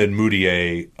 Ferguson and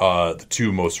Moutier, the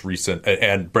 2 most recent,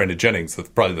 and Brandon Jennings,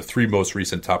 probably the 3 most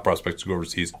recent top prospects to go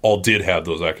overseas, all did have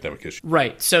those academic issues.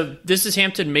 Right. So this is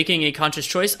Hampton making a conscious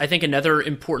choice. I think another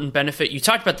important benefit, you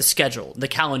talked about the schedule, the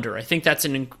calendar. I think that's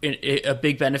a a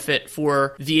big benefit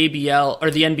for the ABL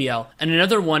or the NBL. And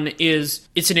another one is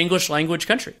it's an English language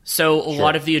country. So a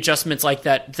lot of the adjustments like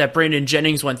that Brandon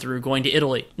Jennings went through going to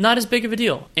Italy, not as big of a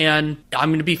deal. And I'm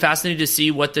going to be fascinated to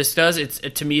see what this does.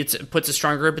 To me, it puts a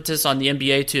stronger impetus on the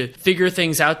NBA to figure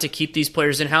things out to keep these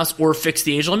players in-house or fix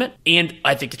the age limit. And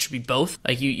I think it should be both.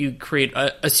 Like you create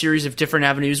a series of different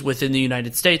avenues within the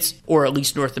United States, or at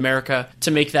least North America,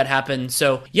 to make that happen.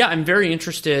 So yeah, I'm very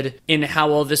interested in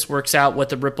how all this works out, what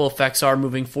the ripple effects are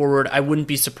moving forward. I wouldn't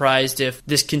be surprised if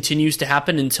this continues to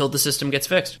happen until the system gets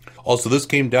fixed. Also, this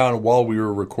came down while we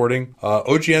were recording.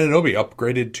 OG Anunoby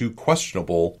upgraded to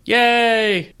questionable.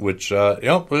 Yay! Which,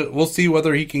 we'll see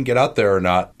whether he can get out there or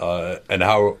not, and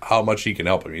how much he can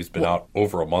help him. He's been out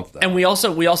over a month now. And we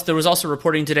also there was also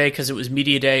reporting today, because it was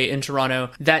media day in Toronto,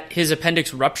 that his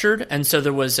appendix ruptured, and so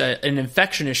there was an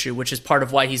infection issue, which is part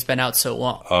of why he's been out so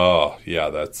long. Oh, yeah,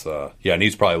 that's and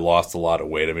he's probably lost a lot of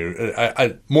weight. I mean,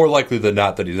 I more likely than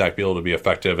not that he's not going to be able to be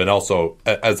effective, and also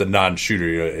as a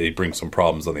non-shooter, he brings some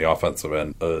problems on the offensive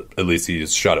end. At least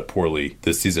he's shot it poorly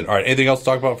this season. All right, anything else to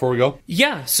talk about before we go?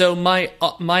 Yeah, so my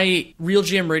Real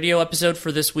GM Radio episode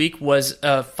for this week was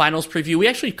a finals preview. We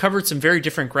actually covered some very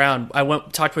different ground. I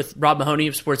talked with Rob Mahoney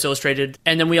of Sports Illustrated,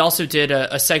 and then we also did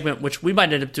a segment, which we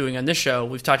might end up doing on this show.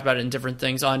 We've talked about it in different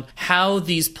things, on how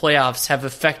these playoffs have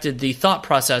affected the thought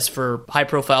process for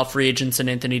high-profile free agents and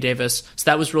Anthony Davis. So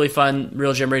that was really fun.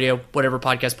 Real GM Radio, whatever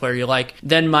podcast player you like.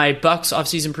 Then my Bucks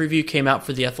offseason preview came out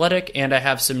for The Athletic, and I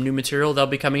have some new material that'll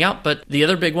be coming out. But the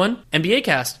other big one, NBA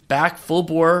Cast, back full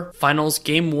bore, finals,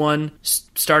 game 1,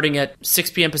 starting at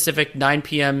 6 p.m. Pacific, 9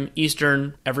 p.m.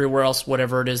 Eastern, everywhere else,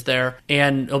 whatever it is there.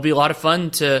 And it'll be a lot of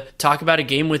fun to talk about a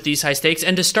game with these high stakes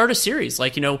and to start a series.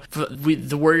 Like,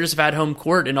 the Warriors have had home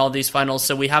court in all these finals,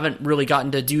 so we haven't really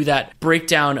gotten to do that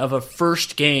breakdown of a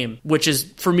first game, which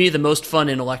is, for me, the most fun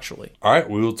intellectually. All right,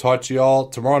 we will talk to y'all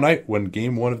tomorrow night when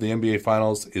game 1 of the NBA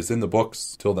Finals is in the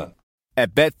books. Till then.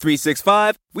 At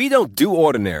Bet365, we don't do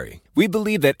ordinary. We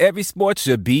believe that every sport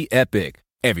should be epic.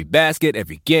 Every basket,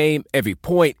 every game, every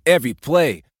point, every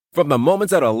play. From the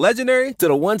moments that are legendary to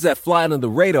the ones that fly under the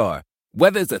radar.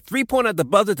 Whether it's a three-pointer at the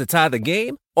buzzer to tie the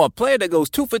game or a player that goes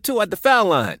 2 for 2 at the foul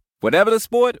line. Whatever the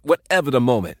sport, whatever the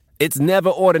moment. It's never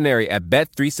ordinary at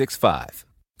Bet365.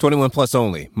 21 plus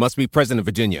only. Must be present in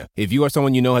Virginia. If you or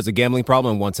someone you know has a gambling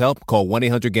problem and wants help, call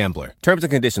 1-800-GAMBLER. Terms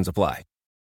and conditions apply.